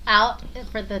 and it's out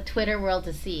for the Twitter world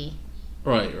to see.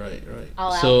 Right.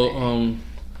 All so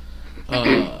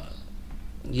out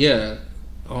yeah.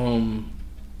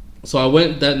 So I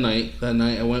went that night. That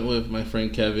night I went with my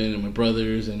friend Kevin and my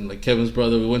brothers and like Kevin's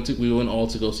brother. We went all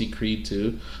to go see Creed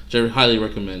 2, which I highly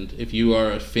recommend. If you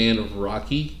are a fan of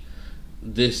Rocky,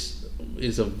 this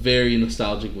is a very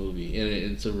nostalgic movie and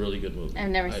it's a really good movie. I've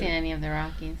never seen any of the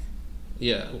Rockies.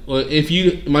 Yeah, well,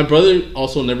 my brother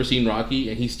also never seen Rocky,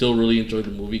 and he still really enjoyed the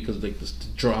movie because like the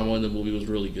drama in the movie was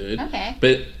really good. Okay.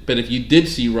 But if you did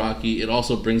see Rocky, it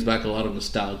also brings back a lot of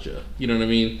nostalgia. You know what I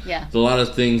mean? Yeah. There's a lot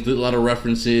of things, a lot of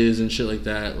references and shit like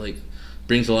that. Like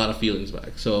brings a lot of feelings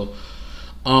back. So,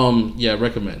 yeah,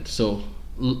 recommend. So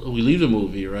we leave the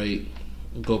movie, right?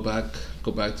 Go back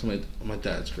to my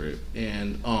dad's crib,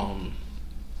 and I'm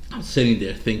sitting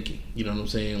there thinking. You know what I'm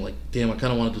saying? Like, damn, I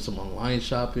kind of want to do some online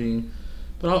shopping.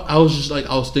 But I was just like,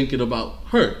 I was thinking about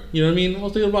her. You know what I mean? I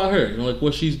was thinking about her. You know, like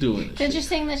what she's doing. It's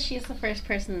interesting that she's the first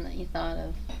person that you thought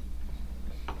of.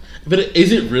 But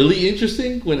is it really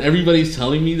interesting when everybody's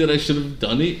telling me that I should have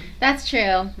done it? That's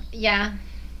true. Yeah.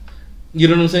 You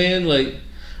know what I'm saying? Like,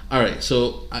 all right.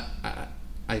 So I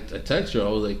text her. I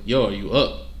was like, yo, are you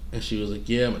up? And she was like,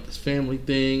 yeah, I'm at this family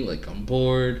thing. Like, I'm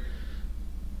bored.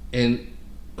 And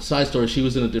side story, she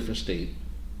was in a different state.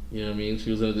 You know what I mean? She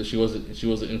wasn't in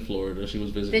Florida. She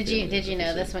was visiting. Did you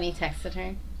know this when you texted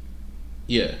her?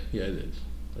 Yeah, I did.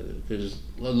 Because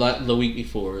the week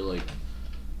before, like,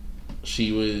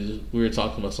 we were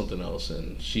talking about something else,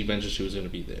 and she mentioned she was going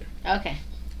to be there. Okay.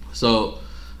 So,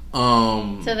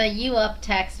 So the "you up"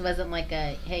 text wasn't like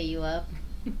a "hey, you up."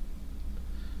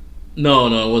 No,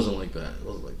 it wasn't like that. It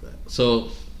wasn't like that. So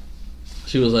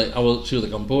she was like,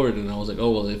 I'm bored, and I was like,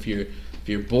 oh well, if you're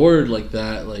bored like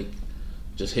that, like,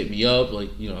 just hit me up,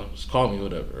 like, you know, just call me,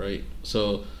 whatever, right?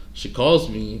 So she calls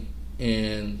me,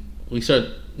 and we start,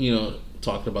 you know,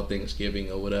 talking about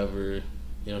Thanksgiving or whatever,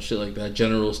 shit like that,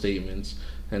 general statements,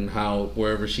 and how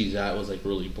wherever she's at was like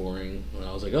really boring. And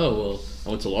I was like, oh well, I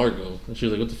went to Largo, and she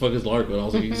was like, what the fuck is Largo? And I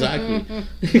was like, exactly,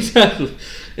 exactly.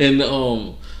 And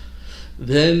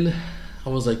then I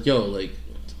was like, yo, like,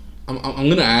 I'm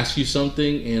gonna ask you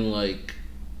something, and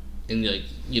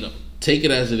take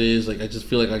it as it is. Like, I just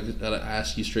feel like I gotta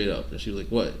ask you straight up. And she was like,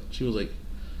 what? She was like,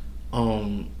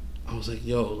 I was like,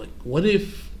 yo, like, what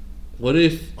if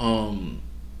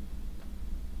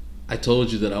I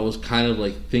told you that I was kind of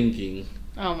like thinking.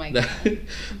 Oh my god.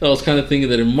 I was kind of thinking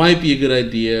that it might be a good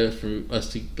idea for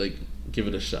us to like give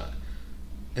it a shot.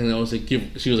 And I was like,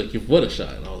 she was like, give what a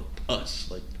shot? And I was like,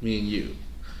 us, like me and you.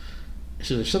 And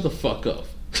she was like, shut the fuck up.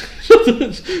 Shut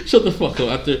the fuck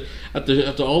up.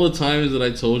 After all the times that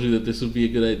I told you that this would be a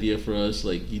good idea for us,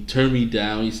 like, you turned me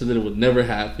down. You said that it would never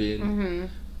happen. Mm-hmm.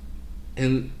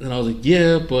 And I was like,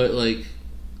 yeah, but like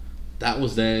that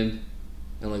was then,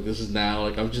 and like this is now.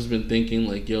 Like, I've just been thinking,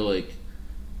 like, yo, like,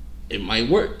 it might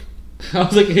work. I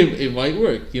was like, it might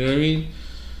work. You know what I mean?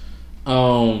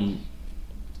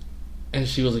 And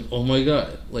she was like, oh my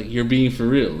god, like, you're being for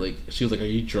real. Like, she was like, are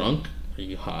you drunk? Are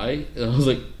you high? And I was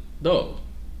like, no.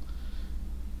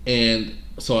 And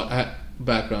so I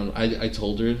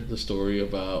told her the story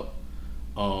about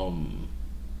the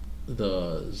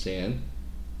Xan.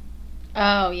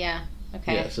 Oh yeah.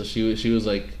 Okay. Yeah. So she was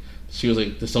like,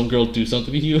 did some girl do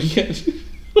something to you again? So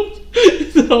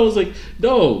I was like,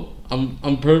 no,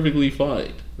 I'm perfectly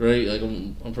fine, right? Like,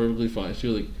 I'm perfectly fine. She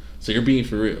was like, so you're being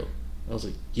for real? I was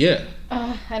like, yeah.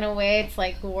 In a way, it's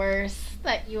like worse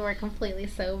that you were completely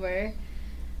sober.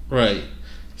 Right.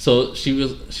 So she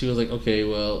was like, okay,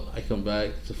 well, I come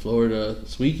back to Florida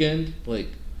this weekend.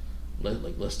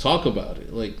 Let's talk about it.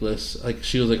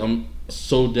 She was like, I'm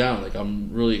so down. Like,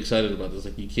 I'm really excited about this.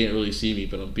 Like, you can't really see me,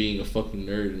 but I'm being a fucking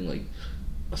nerd and like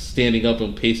standing up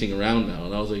and pacing around now.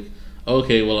 And I was like,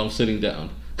 okay, well, I'm sitting down.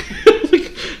 I was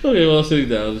like, okay, well, I'm sitting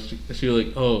down. She was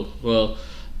like, oh, well,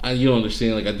 you don't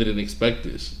understand. Like, I didn't expect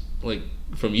this, like,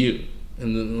 from you.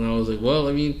 And then I was like, well,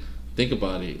 I mean, think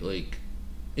about it. Like,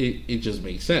 it just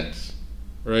makes sense,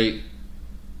 right?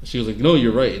 She was like, no,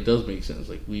 you're right. It does make sense.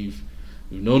 Like, we've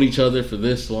known each other for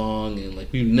this long, and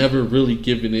like, we've never really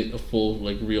given it a full,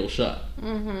 like, real shot.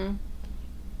 Mm-hmm.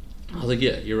 I was like,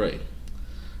 yeah, you're right.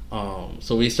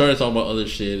 So we started talking about other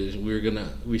shit.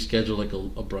 We scheduled like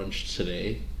a brunch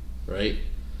today, right?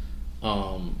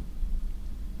 And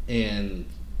then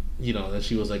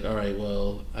she was like, all right,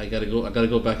 well, I gotta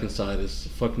go back inside. It's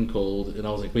fucking cold. And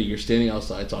I was like, wait, you're standing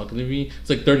outside talking to me? It's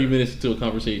like 30 minutes into a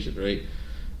conversation, right?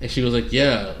 And she was like,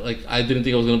 yeah, like, I didn't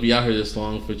think I was gonna be out here this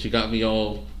long, but you got me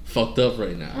all fucked up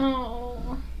right now.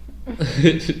 Oh.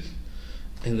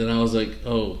 And then I was like,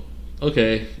 oh,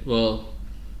 okay, well,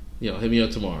 hit me up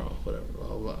tomorrow, whatever, blah,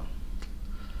 blah, blah.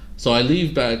 So I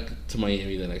leave back to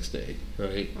Miami the next day,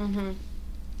 right? Mm-hmm.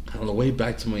 On the way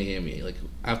back to Miami, like,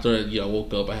 after I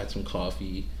woke up, I had some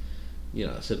coffee,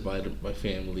 I said bye to my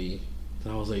family,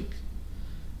 and I was like,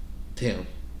 damn,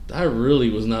 that really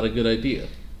was not a good idea.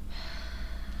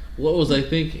 What was I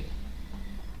thinking?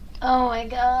 Oh my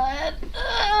god.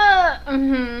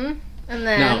 Mm-hmm. And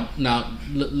then now,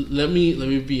 let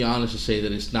me be honest and say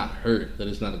that it's not her, that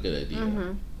it's not a good idea.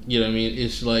 Mm-hmm. You know what I mean?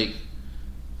 It's like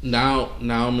now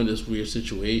I'm in this weird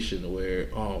situation where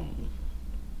I'm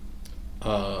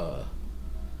gonna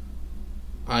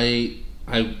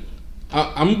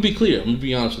be clear. I'm gonna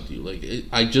be honest with you. Like,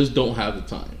 I just don't have the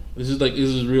time. This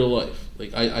is real life.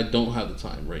 Like, I don't have the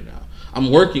time right now. I'm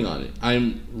working on it.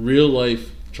 I'm real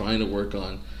life trying to work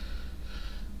on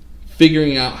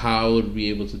figuring out how I would be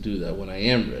able to do that when I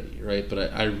am ready, right?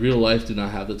 But I real life do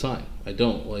not have the time. I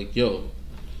don't. Like, yo,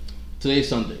 today's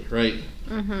Sunday, right?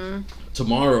 Mm-hmm.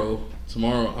 Tomorrow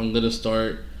I'm gonna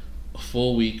start a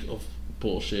full week of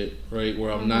bullshit, right?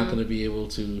 Where I'm not gonna be able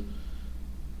to.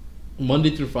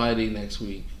 Monday through Friday next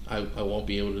week, I won't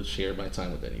be able to share my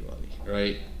time with anybody,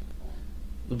 right?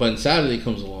 But when Saturday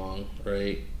comes along,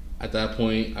 right? At that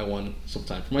point, I want some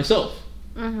time for myself.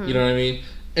 Mm-hmm. You know what I mean?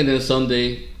 And then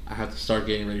Sunday, I have to start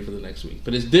getting ready for the next week.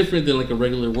 But it's different than like a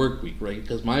regular work week, right?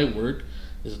 Because my work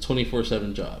is a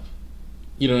 24/7 job.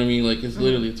 You know what I mean? Like, it's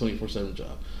literally a 24/7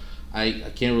 job. I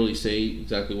can't really say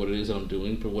exactly what it is that I'm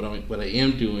doing, but what I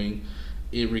am doing,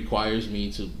 it requires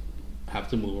me to have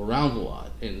to move around a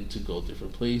lot and to go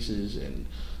different places and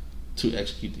to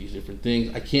execute these different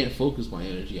things. I can't focus my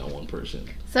energy on one person.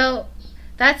 So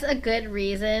that's a good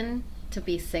reason to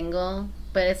be single,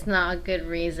 but it's not a good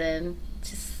reason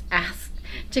to ask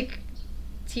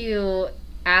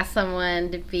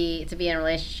someone to be in a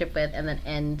relationship with and then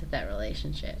end that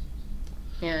relationship.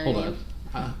 You know what I mean? Hold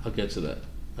on. I'll get to that.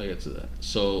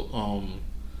 So,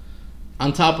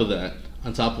 on top of that,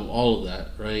 on top of all of that,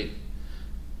 right?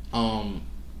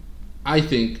 I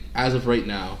think as of right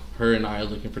now, her and I are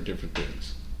looking for different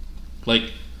things.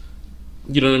 Like,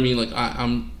 you know what I mean? Like,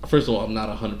 I'm first of all, I'm not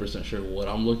 100% sure what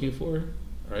I'm looking for,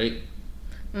 right?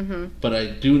 Mm-hmm. But I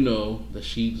do know that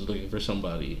she's looking for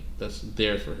somebody that's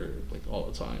there for her, like, all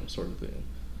the time, sort of thing.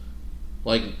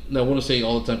 Like, I want to say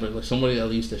all the time, but like somebody at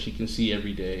least that she can see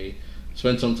every day,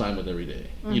 spend some time with every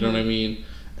day. Mm-hmm. You know what I mean?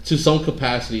 To some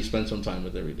capacity, spend some time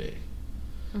with every day.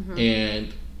 Mm-hmm.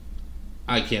 And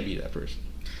I can't be that person.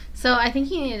 So I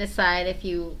think you need to decide if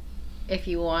you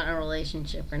want a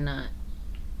relationship or not.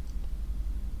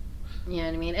 You know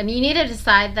what I mean? And you need to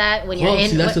decide that when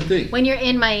you're when you're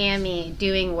in Miami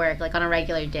doing work, like on a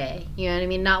regular day. You know what I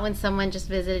mean? Not when someone just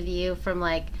visited you from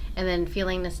like, and then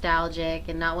feeling nostalgic,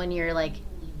 and not when you're like,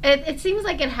 it seems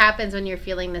like it happens when you're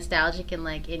feeling nostalgic and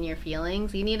like in your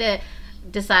feelings. You need to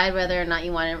decide whether or not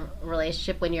you want a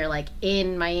relationship when you're like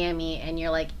in Miami and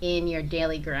you're like in your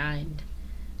daily grind.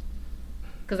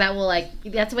 Because that will like,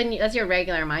 that's your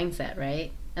regular mindset,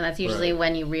 right? And that's usually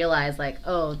when you realize, like,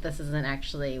 oh, this isn't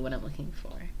actually what I'm looking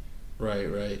for.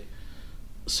 Right.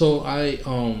 So I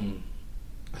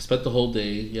spent the whole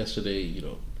day yesterday, you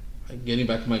know, getting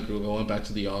back to my groove. I went back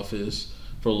to the office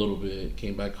for a little bit,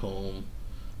 came back home,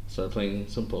 started playing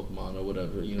some Pokemon or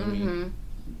whatever, you know what I mean?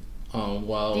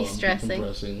 While de-stressing. I'm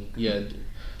decompressing. Yeah,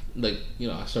 like, you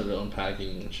know, I started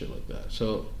unpacking and shit like that.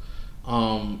 So,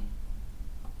 I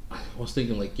was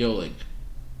thinking, like, yo, like,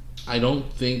 I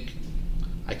don't think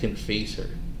I can face her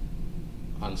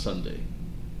on Sunday.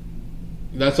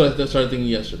 That's what I started thinking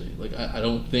yesterday. Like, I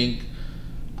don't think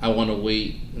I want to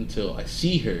wait until I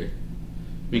see her,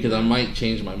 because I might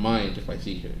change my mind if I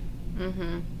see her.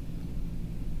 Mm-hmm.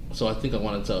 So I think I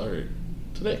want to tell her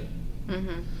today.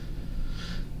 Mm-hmm.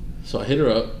 So I hit her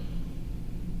up.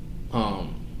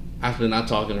 After not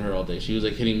talking to her all day, she was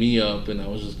like hitting me up, and I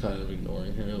was just kind of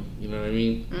ignoring her. You know what I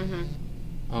mean?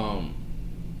 Mm-hmm.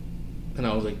 And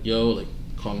I was like, "Yo, like,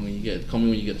 call me when you get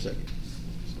a second."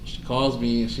 So she calls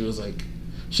me, and she was like,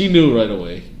 she knew right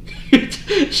away.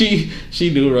 she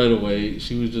knew right away.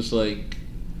 She was just like,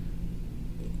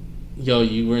 "Yo,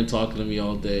 you weren't talking to me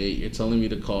all day. You're telling me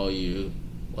to call you.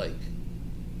 Like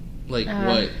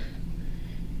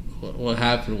what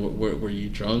happened? Were you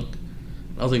drunk?"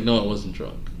 I was like, "No, I wasn't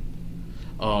drunk."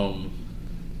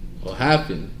 What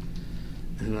happened?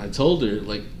 And I told her,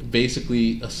 like,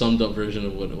 basically a summed up version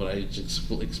of what I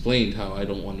just explained, how I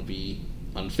don't want to be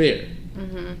unfair.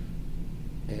 Mm-hmm.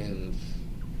 And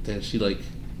then she, like,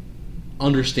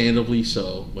 understandably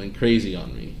so, went crazy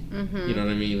on me. Mm-hmm. You know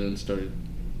what I mean? And started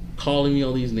calling me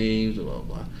all these names, blah, blah,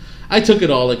 blah. I took it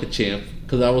all like a champ,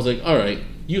 because I was like, all right,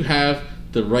 you have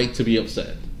the right to be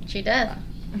upset. She does.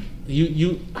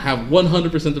 You have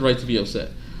 100% the right to be upset.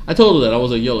 I told her that. I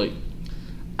was like, yo, like,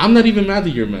 I'm not even mad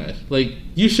that you're mad. Like,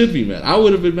 you should be mad. I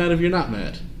would have been mad if you're not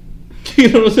mad. You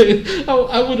know what I'm saying?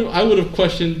 I would have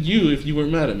questioned you if you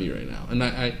weren't mad at me right now. And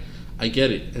I get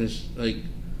it. And it's like,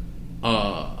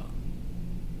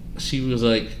 she was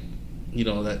like, you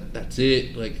know, that's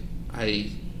it. Like,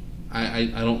 I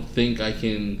don't think I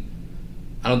can.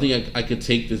 I don't think I could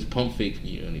take this pump fake from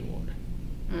you anymore.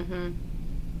 Mm-hmm.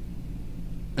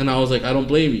 And I was like, I don't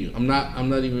blame you. I'm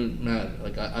not even mad.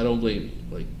 Like, I don't blame you.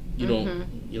 Like, you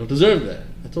don't deserve that.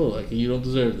 I told her, like, you don't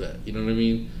deserve that. You know what I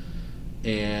mean?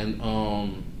 And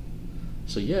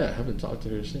so yeah, I haven't talked to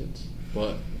her since.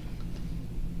 But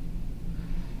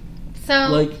so,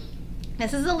 like,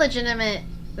 this is a legitimate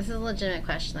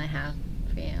question I have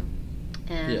for you.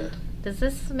 And yeah. Does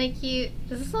this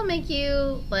all make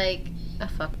you like a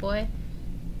fuckboy?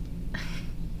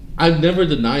 I've never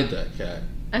denied that, Kat.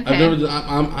 Okay.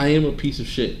 I am a piece of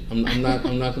shit. I'm not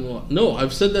gonna lie. No,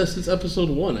 I've said that since episode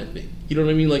 1, I think. You know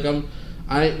what I mean? Like,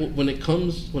 when it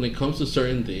comes to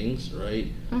certain things, right?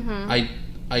 Mm-hmm.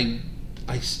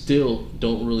 I still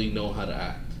don't really know how to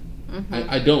act. Mm-hmm.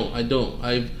 I don't.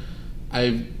 I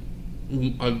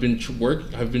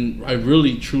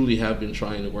really truly have been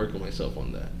trying to work on myself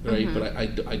on that, right?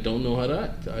 Mm-hmm. But I don't know how to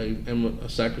act. I am a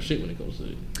sack of shit when it comes to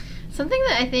it. Something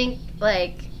that I think,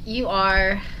 like, you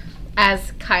are,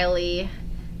 as Kylie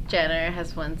Jenner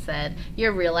has once said,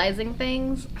 you're realizing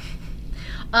things.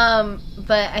 But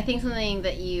I think something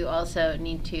that you also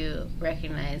need to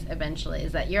recognize eventually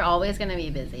is that you're always going to be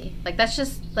busy. Like, that's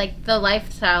just, like, the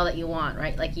lifestyle that you want,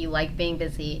 right? Like, you like being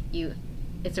busy.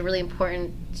 It's a really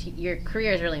important, your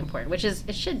career is really important, which is,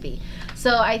 it should be.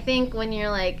 So I think when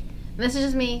you're like, and this is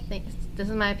just me, this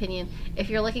is my opinion, if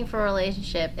you're looking for a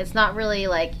relationship, it's not really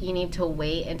like you need to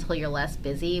wait until you're less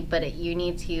busy, but you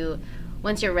need to,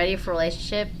 once you're ready for a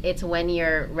relationship, it's when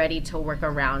you're ready to work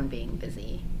around being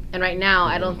busy. And right now,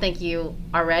 I don't think you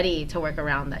are ready to work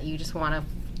around that. You just want to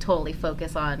totally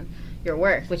focus on your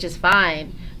work, which is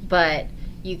fine, but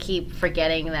you keep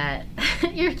forgetting that.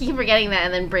 You keep forgetting that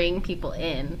and then bringing people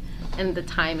in, and the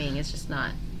timing is just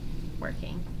not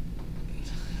working.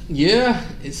 Yeah,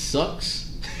 it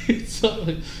sucks. It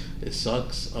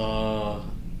sucks.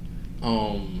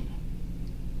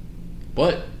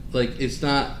 But like it's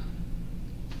not.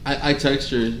 I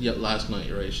texted her last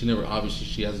night, right? She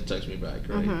hasn't texted me back,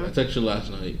 right? Mm-hmm. I texted her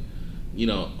last night,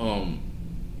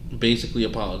 basically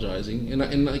apologizing,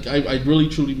 and like I really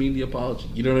truly mean the apology.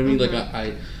 You know what I mean? Mm-hmm.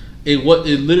 Like it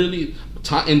literally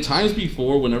in times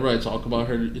before, whenever I talk about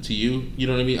her to you, you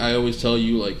know what I mean? I always tell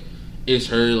you like it's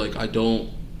her. Like I don't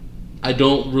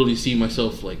really see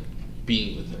myself like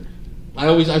being with her.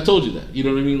 I've told you that. You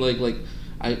know what I mean? Like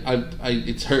I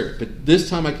it's her. But this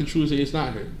time I can truly say it's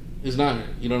not her. It's not her.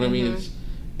 You know what I mean?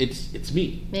 It's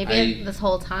me. Maybe this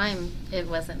whole time it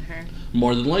wasn't her.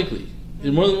 More than likely.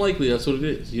 Mm-hmm. More than likely that's what it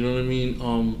is. You know what I mean?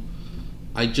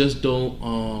 I just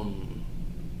don't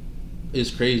it's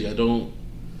crazy. I don't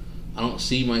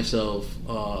see myself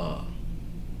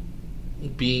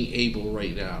being able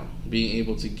right now, being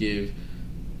able to give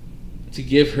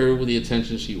her the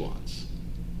attention she wants.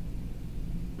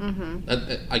 Mm-hmm.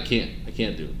 I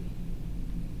can't do it.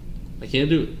 I can't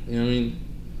do it. You know what I mean?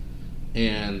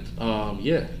 And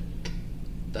yeah,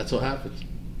 that's what happens.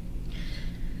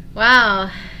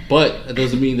 Wow. But that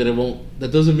doesn't mean that it won't.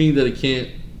 That doesn't mean that it can't.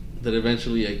 That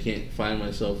eventually I can't find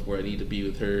myself where I need to be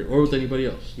with her or with anybody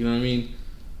else. You know what I mean?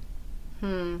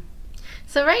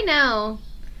 So right now,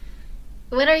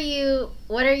 what are you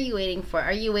waiting for?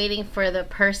 Are you waiting for the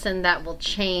person that will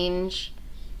change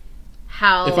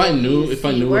how? If I knew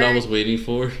what I was waiting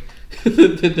for,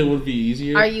 then it would be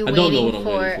easier. Are you I don't know what I'm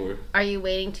waiting for. Are you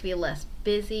waiting to be less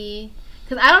busy?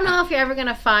 Because I don't know if you're ever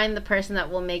gonna find the person that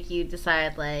will make you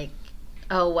decide like,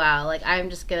 oh wow, like I'm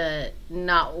just gonna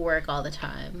not work all the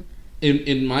time.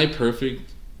 In my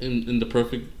perfect in the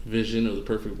perfect vision of the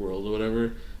perfect world or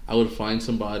whatever, I would find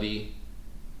somebody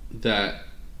that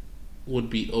would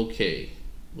be okay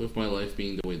with my life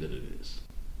being the way that it is.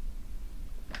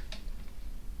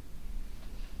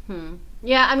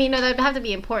 Yeah, I mean, no, that would have to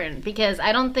be important because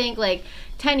I don't think like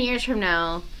 10 years from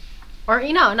now, or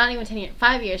not even 10 years,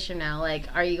 5 years from now,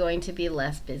 like, are you going to be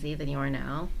less busy than you are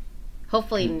now?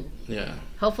 Hopefully, yeah.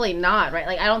 Hopefully not, right?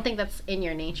 Like, I don't think that's in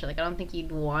your nature. Like, I don't think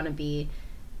you'd want to be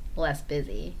less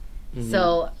busy. Mm-hmm.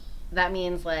 So that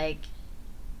means like,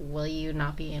 will you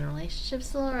not be in a relationship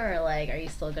still, or like, are you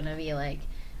still gonna be like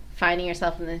finding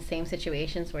yourself in the same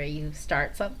situations where you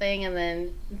start something and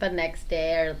then the next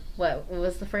day, or what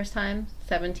was the first time?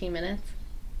 17 minutes?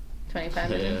 25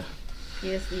 minutes?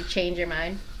 Yeah. You change your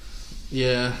mind?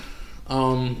 Yeah.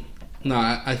 No,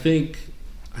 I think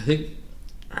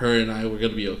her and I were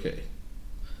gonna be okay.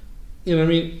 You know what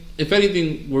I mean? If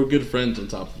anything, we're good friends on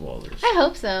top of all this. I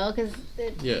hope so, because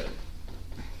yeah.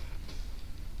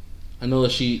 I know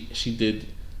that she did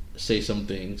say some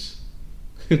things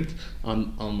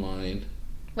online.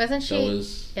 Wasn't she?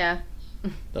 Yeah.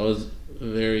 That was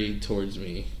very towards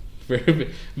me,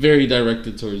 very very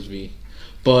directed towards me,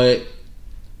 but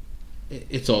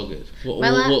it's all good.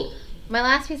 My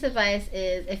last piece of advice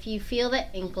is if you feel that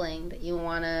inkling that you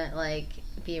want to like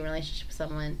be in a relationship with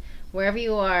someone, wherever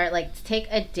you are, like take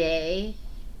a day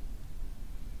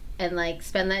and like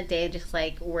spend that day just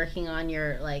like working on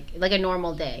your like a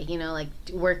normal day, you know, like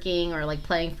working or like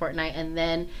playing Fortnite, and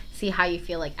then see how you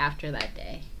feel like after that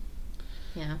day.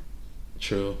 Yeah.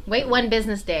 True. Wait one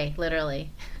business day,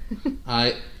 literally.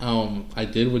 I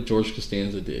did what George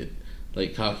Costanza did,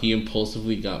 like how he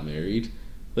impulsively got married.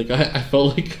 Like I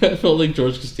felt like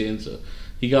George Costanza.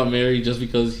 He got married just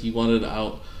because he wanted to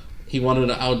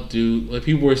outdo, like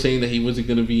people were saying that he wasn't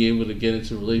going to be able to get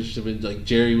into a relationship, and like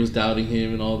Jerry was doubting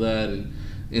him and all that, and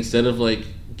instead of like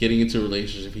getting into a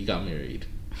relationship, he got married.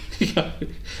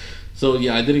 So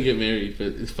yeah, I didn't get married,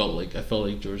 but I felt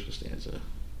like George Costanza.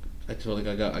 I felt like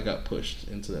I got pushed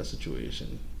into that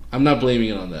situation. I'm not blaming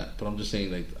it on that, but I'm just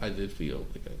saying like I did feel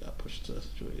like I got pushed into that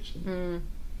situation.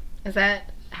 Does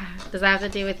that have to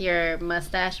do with your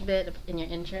mustache bit in your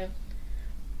intro?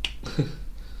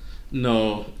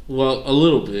 No, well, a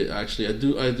little bit actually.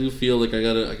 I do feel like I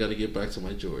gotta get back to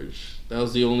my George.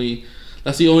 That's the only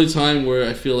time where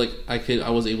I feel like I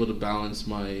was able to balance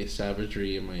my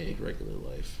savagery in my regular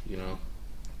life. You know.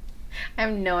 I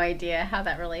have no idea how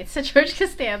that relates to George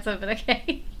Costanza, but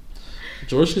okay.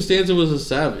 George Costanza was a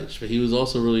savage, but he was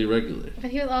also really regular.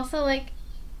 But he was also like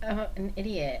an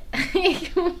idiot.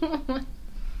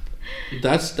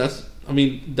 That's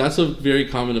a very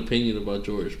common opinion about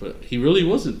George, but he really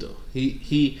wasn't though.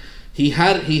 He He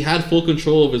had full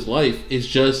control of his life. It's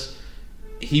just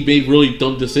he made really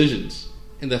dumb decisions,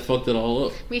 and that fucked it all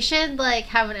up. We should like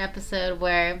have an episode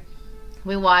where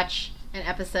we watch an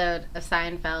episode of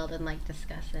Seinfeld and like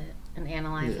discuss it and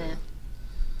analyze it.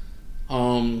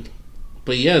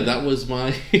 But yeah, that was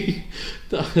my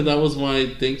that was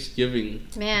my Thanksgiving.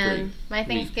 Man, my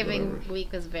Thanksgiving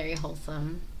week was very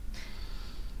wholesome.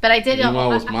 But I did.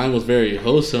 Mine was very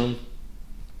wholesome.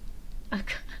 Oh, God.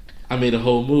 I made a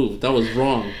whole move. That was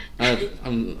wrong.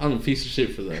 I'm a piece of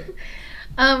shit for that.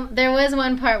 There was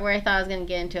one part where I thought I was gonna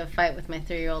get into a fight with my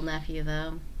 3-year-old nephew,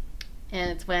 though, and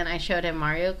it's when I showed him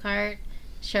Mario Kart.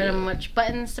 Showed him which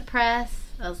buttons to press.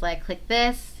 I was like, click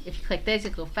this. If you click this, you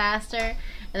go faster. And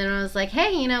then I was like,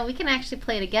 hey, we can actually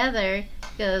play together.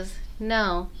 He goes,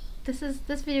 no, this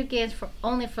video game's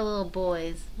only for little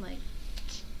boys. I'm like,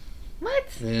 what?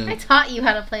 Yeah. I taught you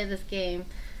how to play this game.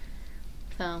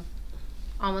 So,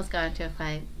 almost got into a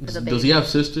fight with a baby. Does he have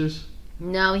sisters?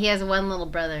 No, he has one little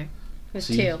brother who's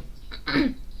 2.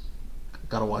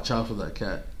 Gotta watch out for that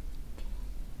cat.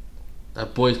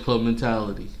 That boys club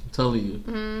mentality. I'm telling you.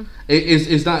 Mm-hmm.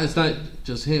 It's not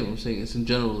just him. I'm saying it's in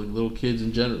general, like little kids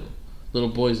in general, little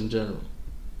boys in general,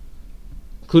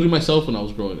 including myself when I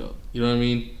was growing up. You know what I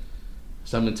mean?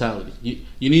 It's that mentality.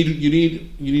 You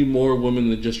need more women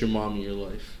than just your mom in your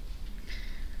life.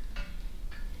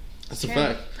 That's a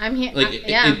fact. I'm here. Like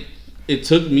it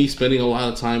took me spending a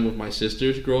lot of time with my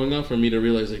sisters growing up for me to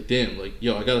realize, like, damn, like,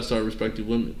 yo, I gotta start respecting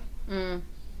women.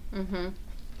 Mm-hmm.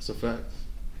 That's a fact.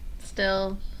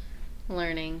 Still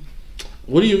learning.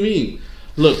 What do you mean?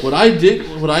 Look, what I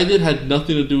did had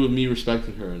nothing to do with me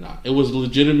respecting her or not. It was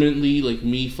legitimately like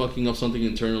me fucking up something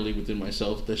internally within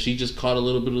myself that she just caught a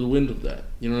little bit of the wind of that.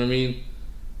 You know what I mean?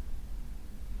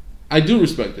 I do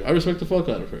respect her. I respect the fuck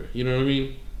out of her. You know what I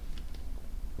mean?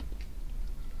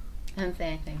 I didn't say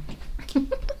anything.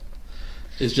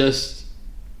 It's just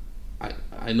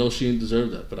I know she didn't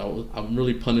deserve that, but I'm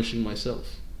really punishing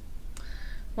myself.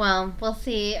 Well, we'll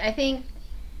see. I think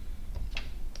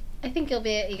you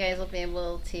guys will be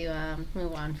able to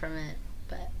move on from it,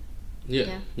 but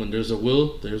yeah. When there's a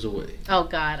will, there's a way. Oh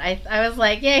God, I was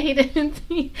like, yeah, he didn't.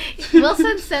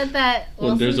 Wilson said that.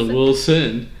 When there's a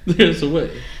Wilson, there's a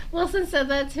way. Wilson said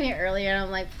that to me earlier, and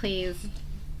I'm like, please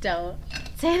don't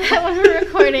say that when we're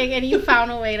recording. And you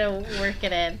found a way to work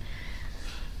it in.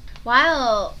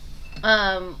 While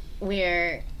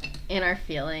we're in our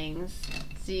feelings,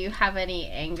 do you have any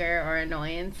anger or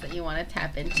annoyance that you want to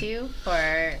tap into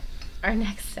for our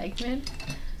next segment?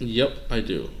 Yep, I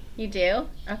do. You do?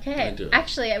 Okay. I do.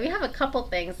 Actually, we have a couple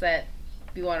things that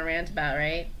we want to rant about,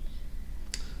 right?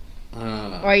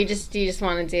 Or do you just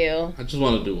want to do? I just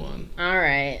want to do one. All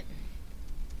right,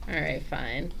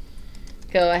 fine.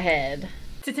 Go ahead.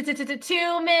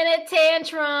 2-minute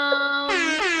tantrum.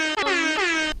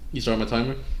 You start my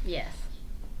timer? Yes.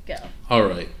 Go. All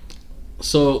right.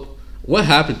 So, what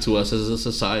happened to us as a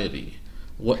society?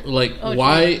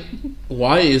 Why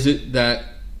is it that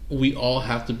we all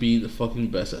have to be the fucking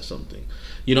best at something?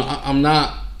 I'm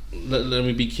not, let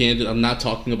me be candid, I'm not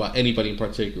talking about anybody in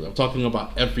particular. I'm talking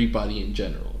about everybody in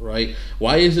general, right?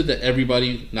 Why is it that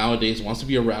everybody nowadays wants to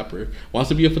be a rapper, wants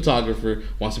to be a photographer,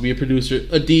 wants to be a producer,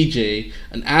 a DJ,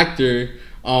 an actor,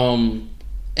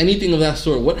 anything of that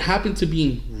sort? What happened to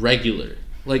being regular?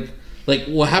 Like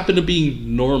what happened to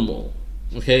being normal?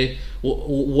 Okay,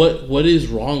 what is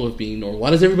wrong with being normal?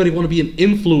 Why does everybody want to be an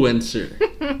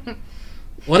influencer?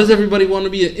 Why does everybody want to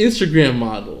be an Instagram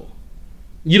model?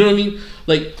 You know what I mean?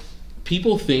 Like,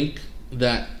 people think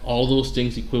that all those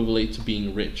things equivalent to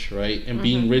being rich, right? And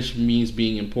being rich means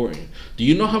being important. Do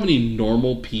you know how many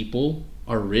normal people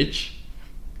are rich?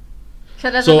 So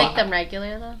does it make them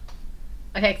regular, though?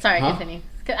 Okay, sorry, continue.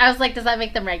 I was like, does that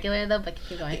make them regular, though? But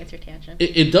keep going, it's your tangent.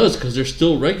 It does, because they're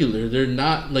still regular. They're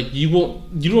not, like, you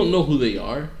don't know who they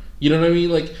are. You know what I mean?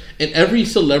 Like, in every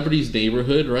celebrity's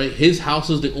neighborhood, right? His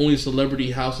house is the only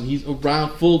celebrity house, and he's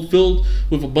around filled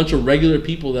with a bunch of regular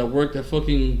people that work at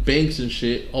fucking banks and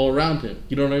shit all around him.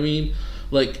 You know what I mean?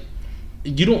 Like,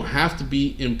 you don't have to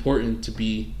be important to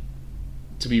be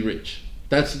rich.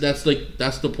 That's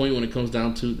the point when it comes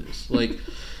down to this. Like,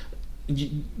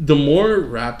 the more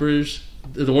rappers,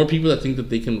 the more people that think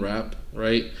that they can rap,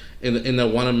 right, and that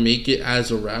want to make it as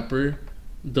a rapper,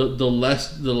 the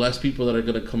less people that are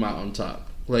gonna come out on top.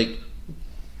 Like,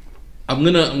 I'm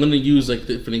gonna use like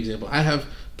for an example. I have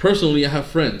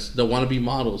friends that want to be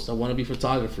models, that want to be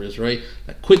photographers, right?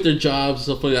 That quit their jobs,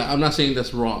 stuff like that. I'm not saying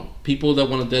that's wrong. People that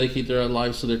want to dedicate their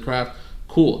lives to their craft,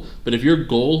 cool. But if your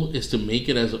goal is to make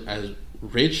it as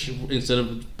rich instead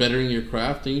of bettering your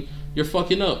craft, then you're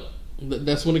fucking up.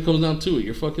 That's when it comes down to it.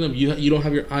 You're fucking up. You don't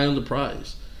have your eye on the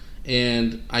prize.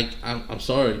 and I'm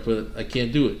sorry, but I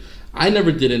can't do it. I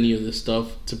never did any of this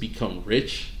stuff to become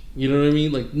rich. You know what I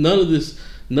mean? Like none of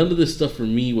this stuff for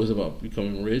me was about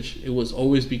becoming rich. It was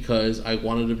always because I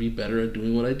wanted to be better at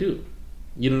doing what I do.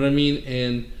 You know what I mean?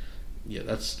 And yeah,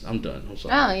 I'm done. I'm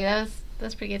sorry. Oh, yeah,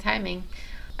 that's pretty good timing.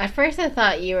 At first, I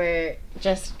thought you were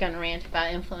just gonna rant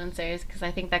about influencers because I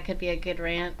think that could be a good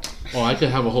rant. Oh, I could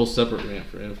have a whole separate rant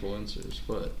for influencers,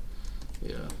 but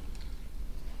yeah.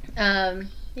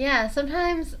 Yeah.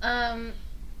 Sometimes,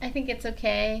 I think it's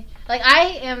okay. Like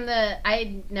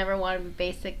I never want to be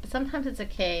basic, but sometimes it's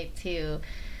okay to,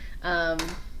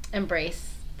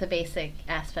 embrace the basic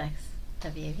aspects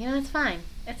of you. You know, it's fine.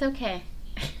 It's okay.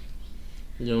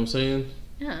 You know what I'm saying?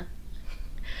 Yeah.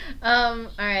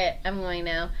 Alright, I'm going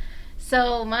now.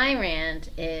 So my rant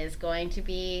is going to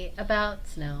be about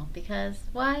snow. Because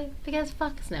why? Because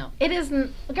fuck snow. It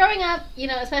isn't growing up, you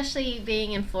know, especially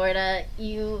being in Florida,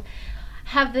 you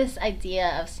have this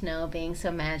idea of snow being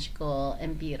so magical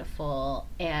and beautiful,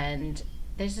 and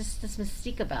there's just this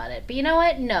mystique about it. But you know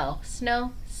what? No,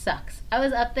 snow sucks. I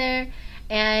was up there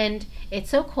and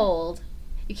it's so cold.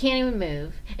 You can't even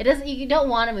move. You don't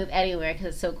want to move anywhere because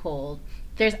it's so cold.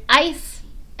 There's ice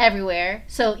everywhere,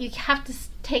 so you have to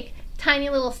take tiny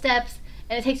little steps,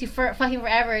 and it takes you fucking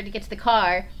forever to get to the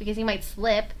car because you might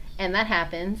slip, and that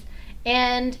happens.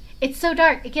 And it's so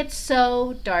dark. It gets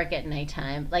so dark at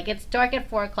nighttime. Like, it's dark at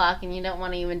 4 o'clock, and you don't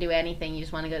want to even do anything. You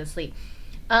just want to go to sleep.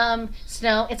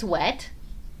 Snow, it's wet.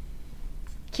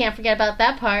 Can't forget about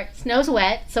that part. Snow's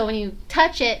wet, so when you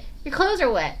touch it, your clothes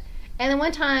are wet. And then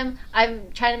one time,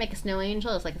 I'm trying to make a snow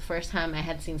angel. It was like the first time I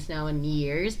had seen snow in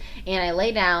years. And I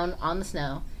lay down on the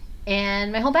snow,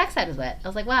 and my whole backside was wet. I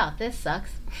was like, wow, this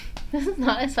sucks. This is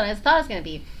not as fun as I thought it was going to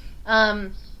be.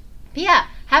 But yeah,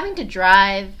 having to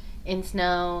drive in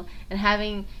snow and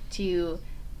having to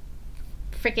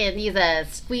freaking use a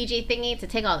squeegee thingy to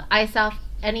take all the ice off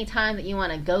anytime that you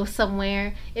want to go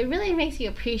somewhere, it really makes you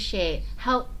appreciate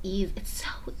how it's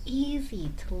so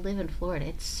easy to live in Florida.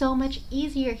 It's so much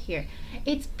easier here.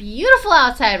 It's beautiful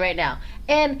outside right now,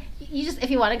 and you just, if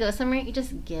you want to go somewhere, you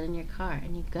just get in your car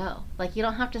and you go. Like, you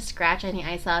don't have to scratch any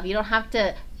ice off. You don't have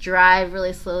to drive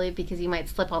really slowly because you might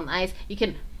slip on the ice. You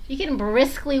can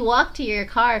briskly walk to your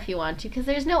car if you want to because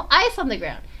there's no ice on the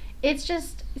ground. It's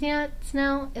just, you know,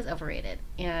 snow is overrated,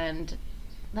 and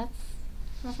that's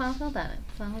how I feel about it.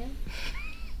 So, yeah.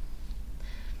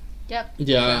 Yep.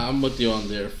 Yeah, I'm with you on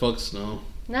there. Fuck snow.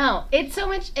 No, it's so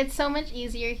much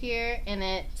easier here, and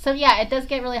it does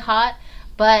get really hot,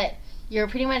 but you're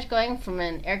pretty much going from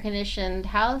an air-conditioned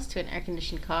house to an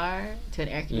air-conditioned car to an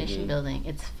air-conditioned building.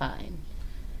 It's fine.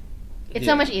 It's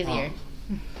so much easier.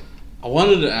 I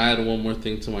wanted to add one more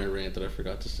thing to my rant that I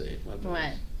forgot to say.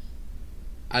 What?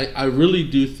 I really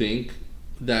do think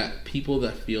that people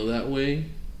that feel that way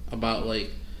about, like,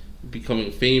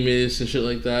 becoming famous and shit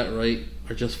like that, right,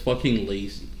 are just fucking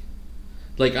lazy.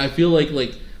 Like, I feel like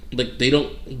they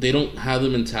don't have the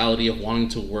mentality of wanting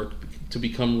to work to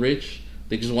become rich.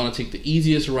 They just want to take the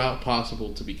easiest route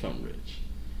possible to become rich.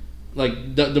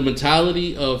 Like, the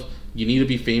mentality of you need to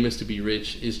be famous to be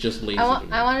rich is just lazy.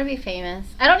 I want to be famous.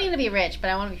 I don't need to be rich, but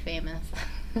I want to be famous.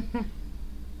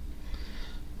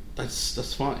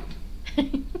 That's fine.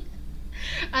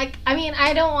 I mean,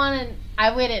 I don't want to.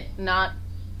 I wouldn't not.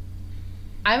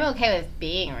 I'm okay with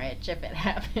being rich if it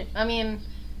happened. I mean,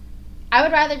 I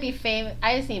would rather be famous.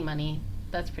 I just need money.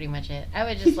 That's pretty much it. I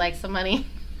would just like some money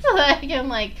so that I can,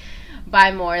 like,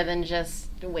 buy more than just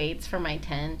weights for my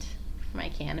tent, for my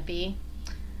canopy.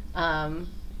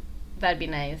 That'd be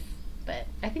nice. But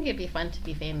I think it'd be fun to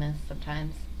be famous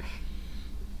sometimes.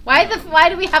 Why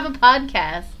do we have a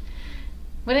podcast?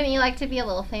 Wouldn't you like to be a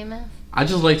little famous? I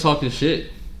just like talking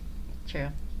shit. True.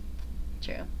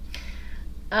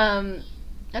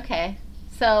 Okay.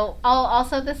 So,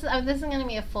 this isn't going to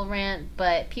be a full rant,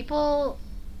 but people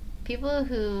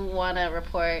who want to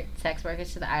report sex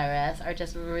workers to the IRS are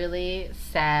just really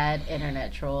sad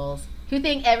internet trolls who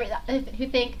think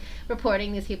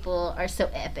reporting these people are so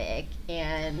epic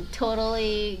and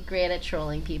totally great at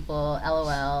trolling people.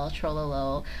 LOL,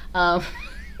 trollolo.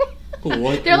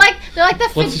 What? They're like the.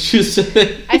 What did you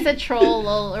say? I said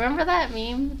trollolo. Remember that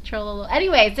meme? Trollolo.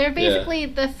 Anyways, they're basically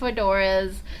the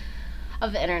fedoras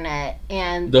of the internet,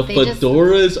 and the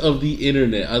fedoras of the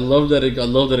internet. I love that. I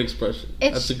love that expression.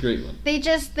 That's a great one. They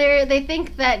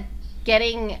think that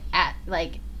getting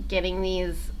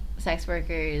these sex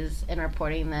workers and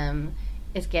reporting them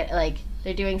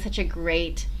they're doing such a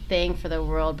great thing for the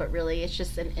world, but really it's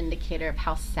just an indicator of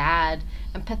how sad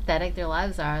and pathetic their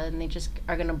lives are, and they just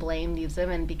are going to blame these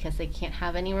women because they can't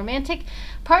have any romantic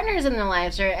partners in their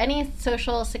lives or any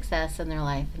social success in their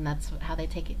life, and that's how they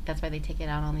take it. That's why they take it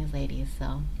out on these ladies.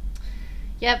 So,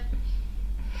 yep.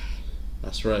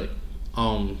 That's right.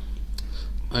 And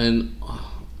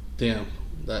damn,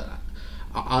 that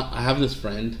I have this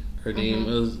friend. Her name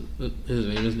is his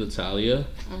name is Natalia,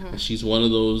 and she's one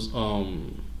of those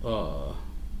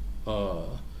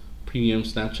premium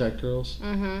Snapchat girls. You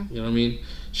know what I mean?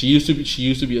 She used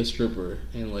to be a stripper,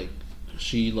 and like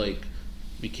she like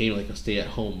became like a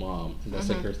stay-at-home mom, and that's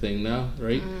like her thing now,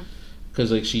 right?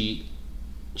 Because like she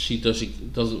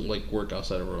doesn't like work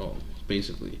outside of her home,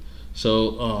 basically.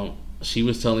 So she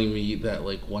was telling me that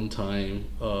like one time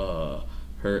her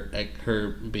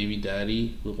baby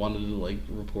daddy wanted to like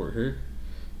report her,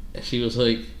 and she was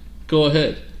like, "Go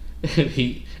ahead," and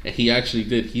he actually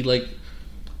did. He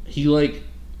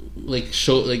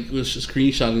showed like was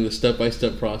screenshotting the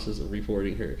step-by-step process of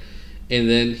reporting her, and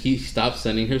then he stopped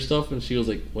sending her stuff, and she was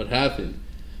like, "What happened?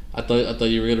 I thought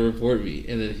you were gonna report me,"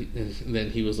 and then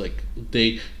he was like,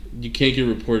 "You can't get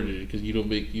reported because you don't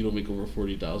make over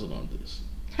 40,000 on this."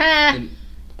 And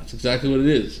that's exactly what it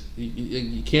is.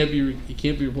 You can't be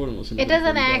reported unless you make It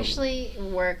doesn't 40,000. actually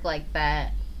work like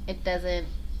that. It doesn't.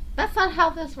 That's not how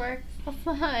this works. That's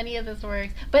not how any of this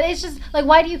works. But it's just like,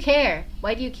 why do you care?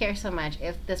 Why do you care so much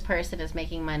if this person is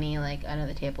making money like under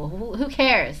the table? Who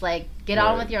cares? Like, get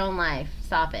on with your own life.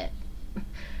 Stop it.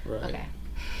 Right. Okay.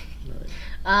 Right.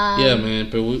 Yeah, man.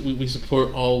 But we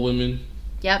support all women.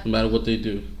 Yep. No matter what they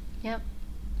do. Yep.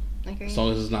 Agree. As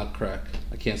long as it's not crack.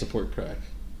 I can't support crack.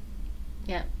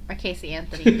 Yeah, or Casey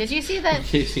Anthony. Did you see that?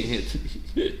 Casey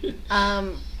Anthony.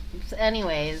 So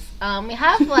anyways, we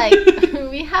have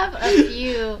a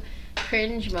few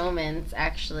cringe moments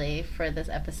actually for this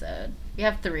episode. We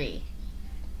have 3.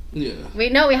 Yeah. We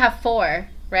have 4,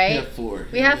 right? We have 4.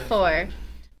 We have 4.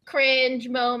 Cringe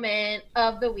moment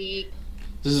of the week.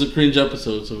 This is a cringe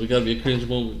episode, so we gotta be a cringe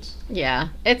moment. Yeah,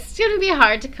 it's gonna be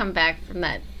hard to come back from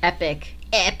that epic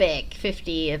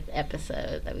 50th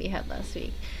episode that we had last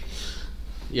week.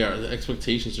 Yeah, the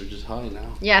expectations are just high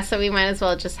now. Yeah, so we might as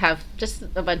well just have just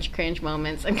a bunch of cringe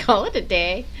moments and call it a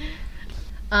day.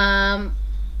 I'm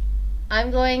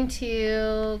going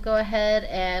to go ahead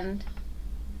and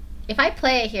if I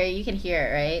play it here, you can hear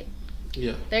it, right?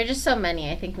 Yeah. There are just so many.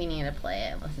 I think we need to play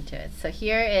it and listen to it. So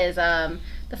here is the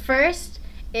first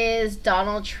is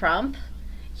Donald Trump.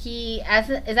 He is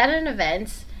at an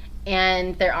event.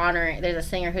 And there's a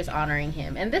singer who's honoring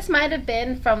him. And this might have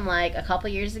been from like a couple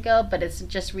years ago, but it's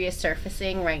just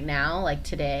resurfacing right now, like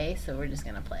today. So we're just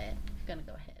going to play it. I'm going to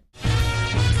go ahead.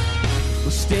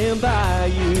 We'll stand by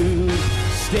you.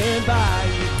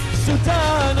 So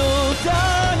Donald,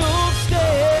 stand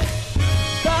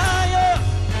by you.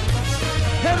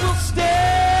 And we'll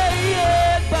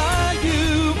stand by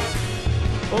you.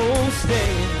 Oh,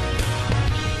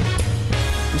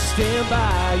 we'll stand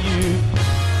by you.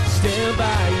 Stand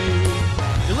by you.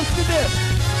 Now listen to this.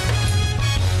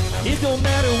 It don't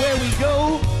matter where we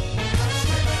go.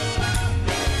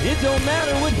 It don't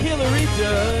matter what Hillary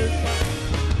does.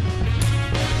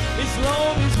 As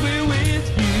long as we're with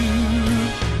you.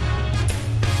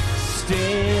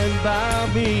 Stand by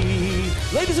me.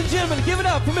 Ladies and gentlemen, give it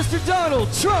up for Mr.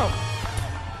 Donald Trump.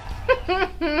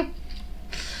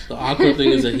 The awkward thing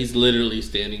is that he's literally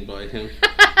standing by him.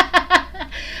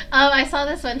 I saw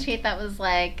this one tweet that was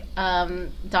like,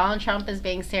 Donald Trump is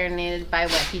being serenaded by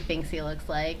what he thinks he looks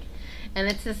like. And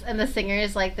it's this, and the singer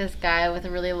is like this guy with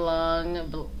really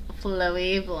long,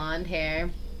 flowy blonde hair.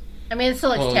 I mean, it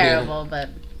still looks terrible, but...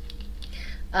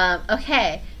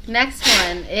 okay, next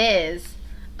one is...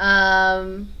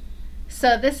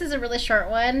 so this is a really short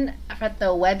one at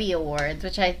the Webby Awards,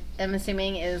 which I am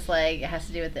assuming is like, it has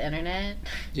to do with the internet.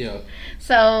 Yeah.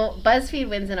 So BuzzFeed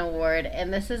wins an award,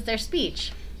 and this is their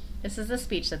speech. This is the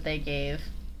speech that they gave.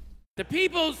 The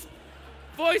People's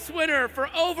Voice winner for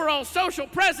overall social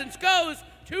presence goes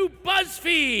to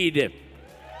BuzzFeed.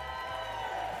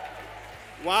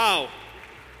 Wow.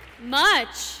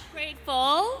 Much.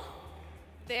 Grateful.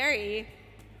 Very.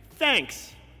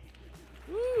 Thanks.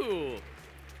 Ooh.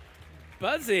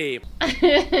 Buzzy.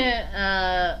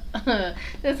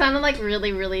 This sounded like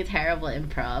really, really terrible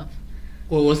improv.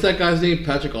 Well, what's that guy's name?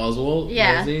 Patrick Oswalt?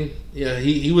 Yeah. Yeah,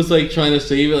 he was like trying to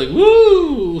save it, like,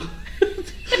 woo!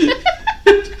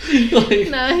 Like,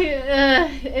 No,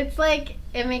 it's like,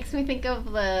 it makes me think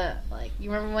of the, like,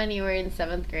 you remember when you were in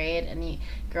 7th grade and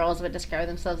girls would describe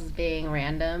themselves as being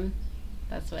random?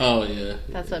 That's what. oh, yeah.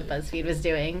 That's what BuzzFeed was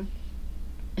doing.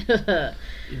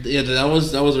 Yeah, that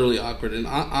was really awkward. And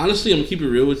honestly, I'm gonna keep it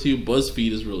real with you.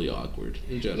 BuzzFeed is really awkward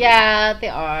in general. Yeah, they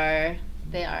are.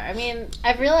 They are. I mean,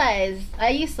 I've realized I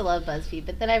used to love BuzzFeed,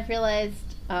 but then I've realized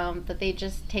that they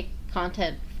just take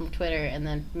content from Twitter and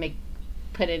then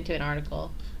put it into an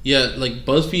article. Yeah, like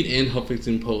BuzzFeed and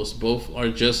Huffington Post both are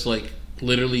just like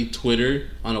literally Twitter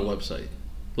on a website.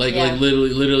 Like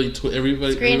literally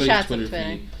everybody Screenshots Twitter of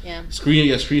Twitter. feed. Yeah.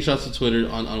 Screenshots of Twitter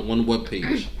on one web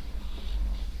page.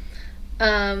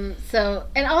 So,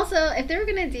 and also, if they were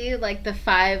gonna do like a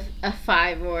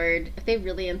 5-word, if they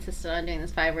really insisted on doing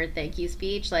this 5-word thank you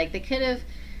speech, like they could have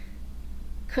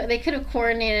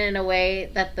coordinated in a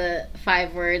way that the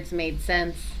 5 words made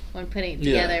sense when putting it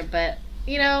together. Yeah.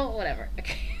 But whatever.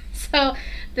 Okay. So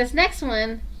this next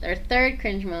one, their third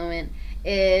cringe moment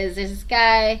is there's this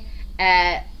guy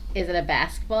at a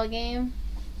basketball game,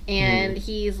 and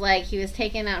he was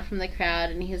taken out from the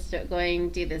crowd, and he was going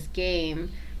to do this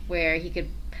game where he could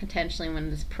potentially win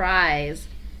this prize,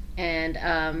 and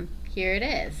here it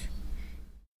is.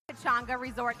 Pechanga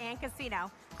Resort and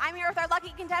Casino. I'm here with our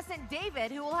lucky contestant,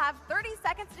 David, who will have 30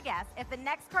 seconds to guess if the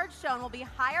next card shown will be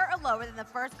higher or lower than the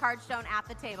first card shown at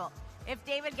the table. If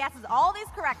David guesses all these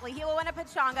correctly, he will win a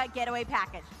Pechanga getaway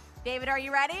package. David, are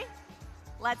you ready?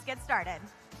 Let's get started.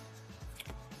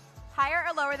 Higher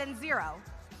or lower than 0?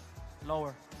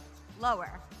 Lower. Lower.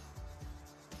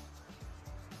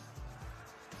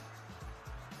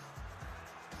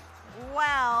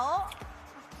 Well,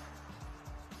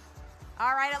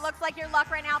 all right, it looks like your luck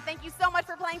right now. Thank you so much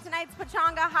for playing tonight's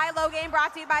Pechanga High-Low game,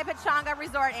 brought to you by Pechanga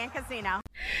Resort and Casino.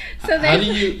 So how do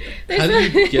you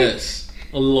guess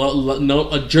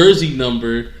a jersey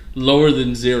number lower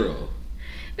than 0?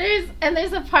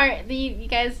 There's a part that you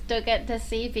guys don't get to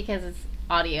see because it's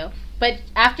audio. But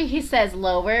after he says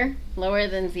lower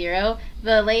than 0,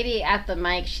 the lady at the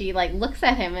mic, she looks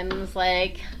at him and is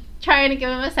trying to give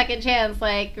him a second chance.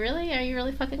 Really? Are you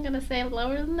really fucking gonna say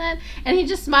lower than that? And he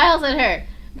just smiles at her.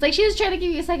 It's like she was trying to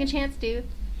give you a second chance, dude.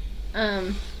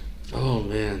 Oh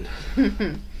man.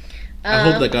 I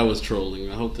hope that guy was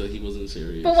trolling. I hope that he wasn't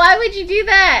serious. But why would you do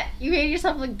that? You made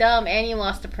yourself look dumb and you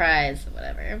lost a prize.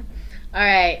 Whatever.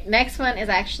 Alright, next one is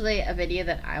actually a video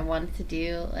that I wanted to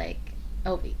do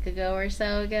a week ago or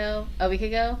so ago. A week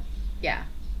ago? Yeah.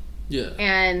 Yeah.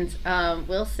 And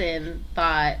Wilson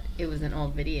thought it was an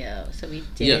old video, so we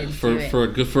didn't do it.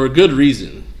 for a good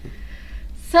reason.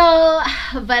 So,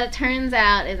 but it turns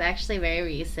out it's actually very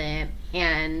recent,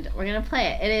 and we're gonna play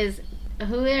it. It is,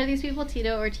 who are these people?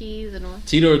 Tito Ortiz and what?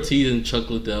 Tito Ortiz and Chuck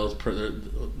Liddell's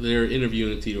they're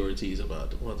interviewing Tito Ortiz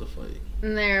about the fight.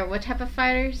 And they're what type of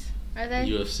fighters are they?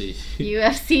 UFC.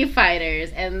 UFC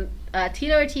fighters, and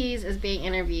Tito Ortiz is being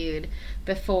interviewed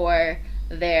before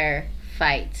their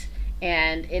fight.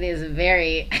 And it is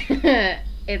very,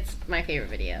 it's my favorite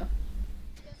video.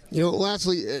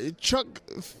 Lastly, Chuck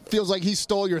feels like he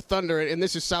stole your thunder, and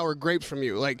this is sour grapes from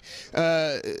you.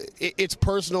 It's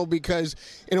personal because,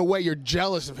 in a way, you're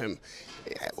jealous of him.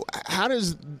 How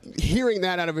does hearing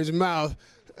that out of his mouth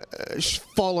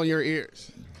fall on your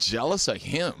ears? Jealous of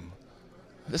him?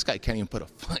 This guy can't even put a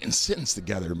fucking sentence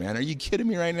together, man. Are you kidding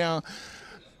me right now?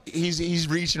 He's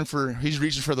reaching for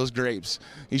those grapes.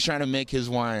 He's trying to make his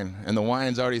wine, and the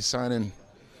wine's already sounding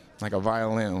like a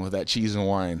violin with that cheese and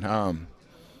wine.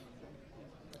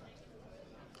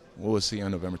 We'll see on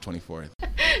November 24th.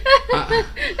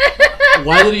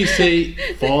 Why did he say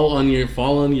fall on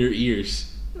your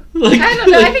ears? I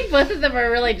don't know. I think both of them are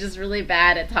really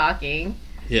bad at talking.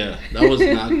 Yeah, that was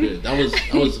not good. That was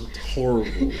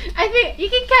horrible. I think you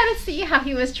can kind of see how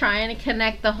he was trying to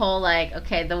connect the whole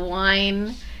the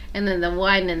wine, and then the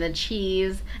wine and the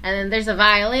cheese, and then there's a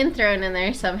violin thrown in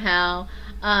there somehow.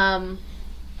 And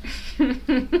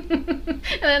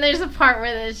then there's a part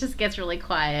where it just gets really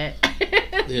quiet.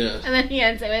 Yeah. And then he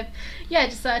ends it with,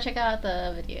 just check out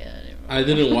the video. I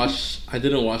didn't watch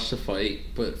the fight,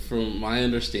 but from my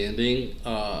understanding,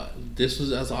 this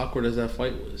was as awkward as that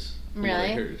fight was. Really? What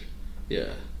I heard.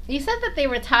 Yeah. You said that they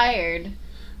retired.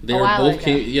 They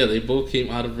both came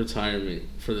out of retirement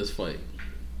for this fight.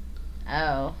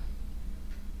 Oh.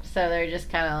 So they're just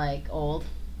kind of old.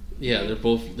 Yeah, they're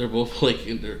both they're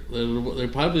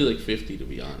probably 50 to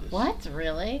be honest. What?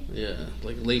 Really? Yeah,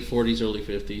 late 40s, early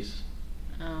 50s.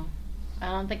 Oh, I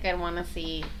don't think I'd want to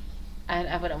see.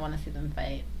 I wouldn't want to see them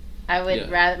fight. I would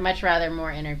much rather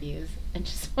more interviews and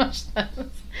just watch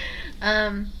those.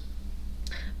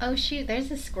 Oh shoot! There's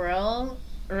a squirrel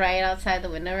right outside the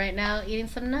window right now eating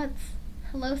some nuts.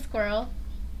 Hello, squirrel.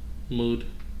 Mood.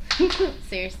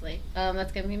 Seriously.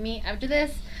 That's gonna be me after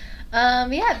this.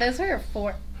 Yeah, those were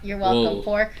 4. You're welcome. Whoa,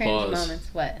 4 cringe pause. moments.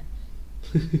 What?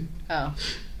 Oh.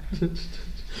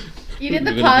 You did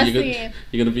the You're pause gonna be- scene.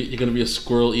 You're gonna be a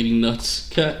squirrel eating nuts,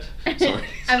 Cat. Sorry.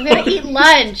 I'm gonna eat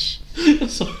lunch.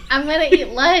 Sorry. I'm gonna eat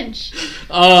lunch.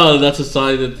 Oh, that's a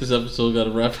sign that this episode got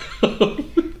to wrap up.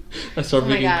 I start Oh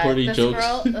my making god, corny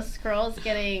jokes. the squirrel's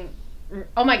getting.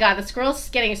 Oh my god, the squirrel's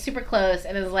getting super close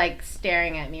and is like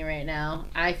staring at me right now.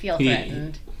 I feel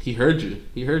threatened. He heard you.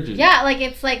 He heard you. Yeah, like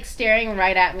it's like staring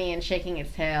right at me and shaking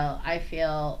its tail. I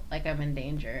feel like I'm in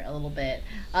danger a little bit.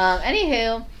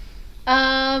 Anywho,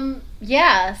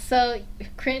 yeah. So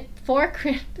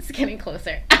this is getting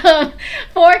closer.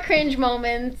 4 cringe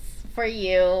moments for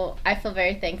you. I feel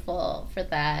very thankful for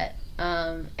that.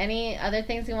 Any other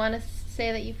things you want to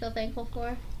say that you feel thankful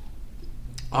for?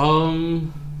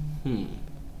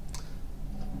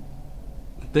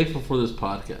 Thankful for this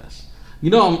podcast. You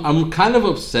know, I'm kind of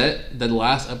upset that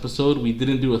last episode we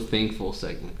didn't do a thankful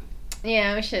segment.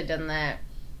 Yeah, we should have done that.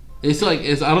 It's like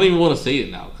I don't even want to say it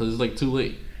now because it's like too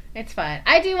late. It's fine.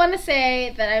 I do want to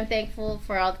say that I'm thankful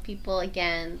for all the people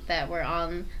again that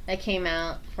came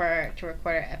out to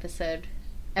record our episode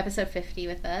 50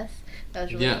 with us. That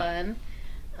was really fun.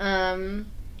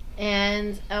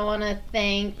 And I want to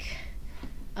thank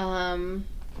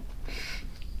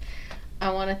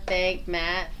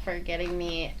Matt for getting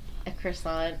me a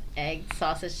croissant egg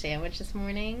sausage sandwich this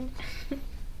morning.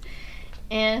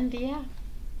 And yeah.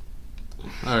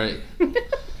 All right.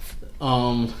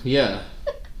 Yeah.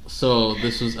 So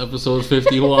this was episode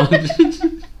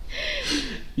 51.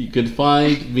 You can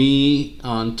find me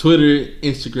on Twitter,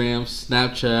 Instagram,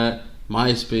 Snapchat,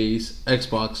 MySpace,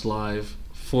 Xbox Live,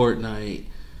 Fortnite,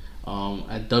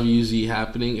 at WZ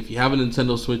Happening. If you have a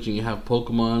Nintendo Switch and you have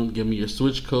Pokemon, give me your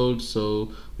Switch code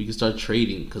so we can start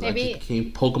trading because I just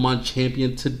became Pokemon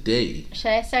champion today. Should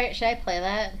I play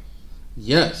that?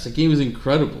 Yes, the game is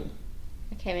incredible.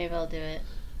 Okay, maybe I'll do it.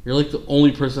 You're like the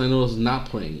only person I know is not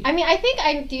playing it. I mean, I think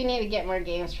I do need to get more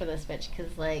games for the Switch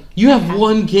because, like, you have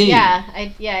one game.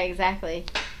 Yeah, exactly.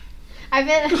 I've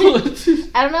been.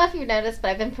 I don't know if you've noticed, but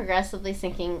I've been progressively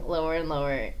sinking lower and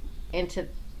lower into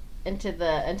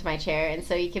my chair, and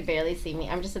so you can barely see me.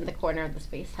 I'm just in the corner of the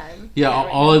space-time. Yeah,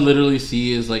 all I literally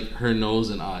see is like her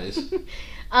nose and eyes.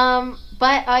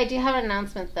 But I do have an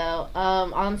announcement though.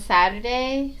 On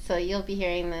Saturday, so you'll be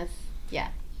hearing this. Yeah,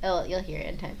 you'll hear it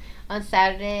in time. On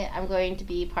Saturday, I'm going to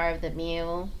be part of the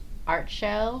Mew art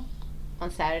show.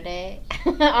 On Saturday,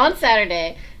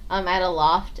 at a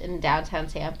loft in downtown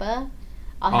Tampa.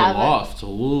 I'll have loft.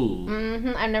 Ooh.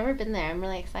 I've never been there. I'm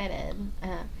really excited.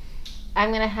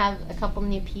 I'm gonna have a couple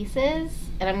new pieces,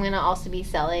 and I'm gonna also be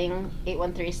selling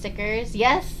 813 stickers.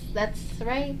 Yes, that's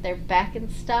right. They're back in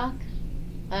stock.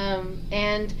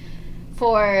 And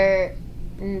for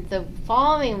the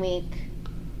following week,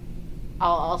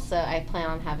 I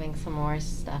plan on having some more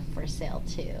stuff for sale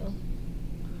too.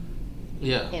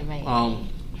 Yeah.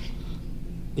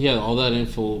 Yeah, all that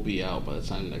info will be out by the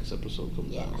time the next episode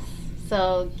comes out.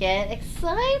 So get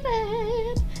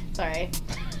excited. Sorry.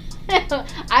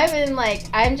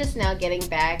 I'm just now getting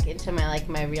back into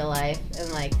my real life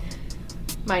and like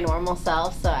my normal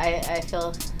self. So I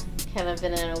feel kind of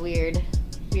been in a weird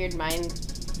mind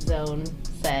zone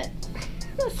set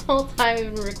this whole time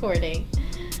we've been recording.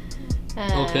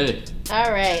 Okay.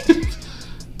 All right.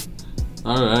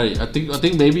 All right. I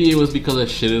think maybe it was because I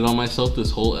shitted on myself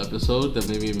this whole episode that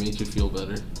maybe it made you feel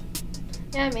better.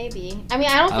 Yeah, maybe. I mean,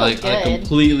 I don't feel good. I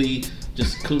completely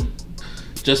just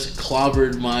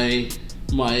clobbered my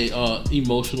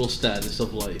emotional status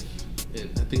of life, and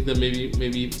I think that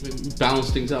maybe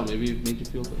balance things out. Maybe it made you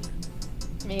feel better.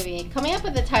 Maybe coming up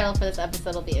with the title for this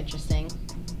episode will be interesting.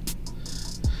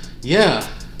 Yeah.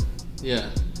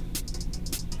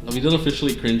 Have we done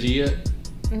officially cringy yet?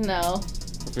 No.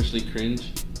 Officially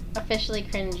cringe? Officially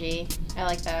cringy. I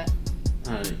like that.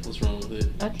 Alright, what's wrong with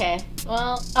it? Okay.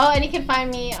 Well, and you can find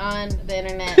me on the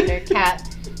internet under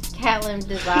Catlim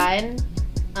Design.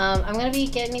 I'm gonna be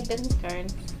getting me business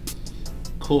cards.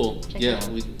 Cool. Check yeah.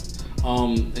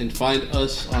 And find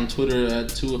us on Twitter at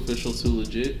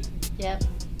 2official2legit. Yep.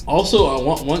 Also, I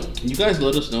want can you guys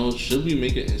let us know, should we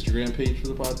make an Instagram page for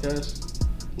the podcast?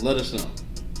 Let us know.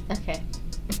 Okay.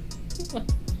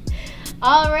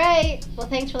 All right. Well,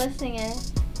 thanks for listening,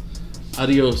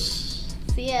 Adios.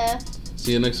 See ya.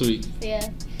 See you next week. See ya.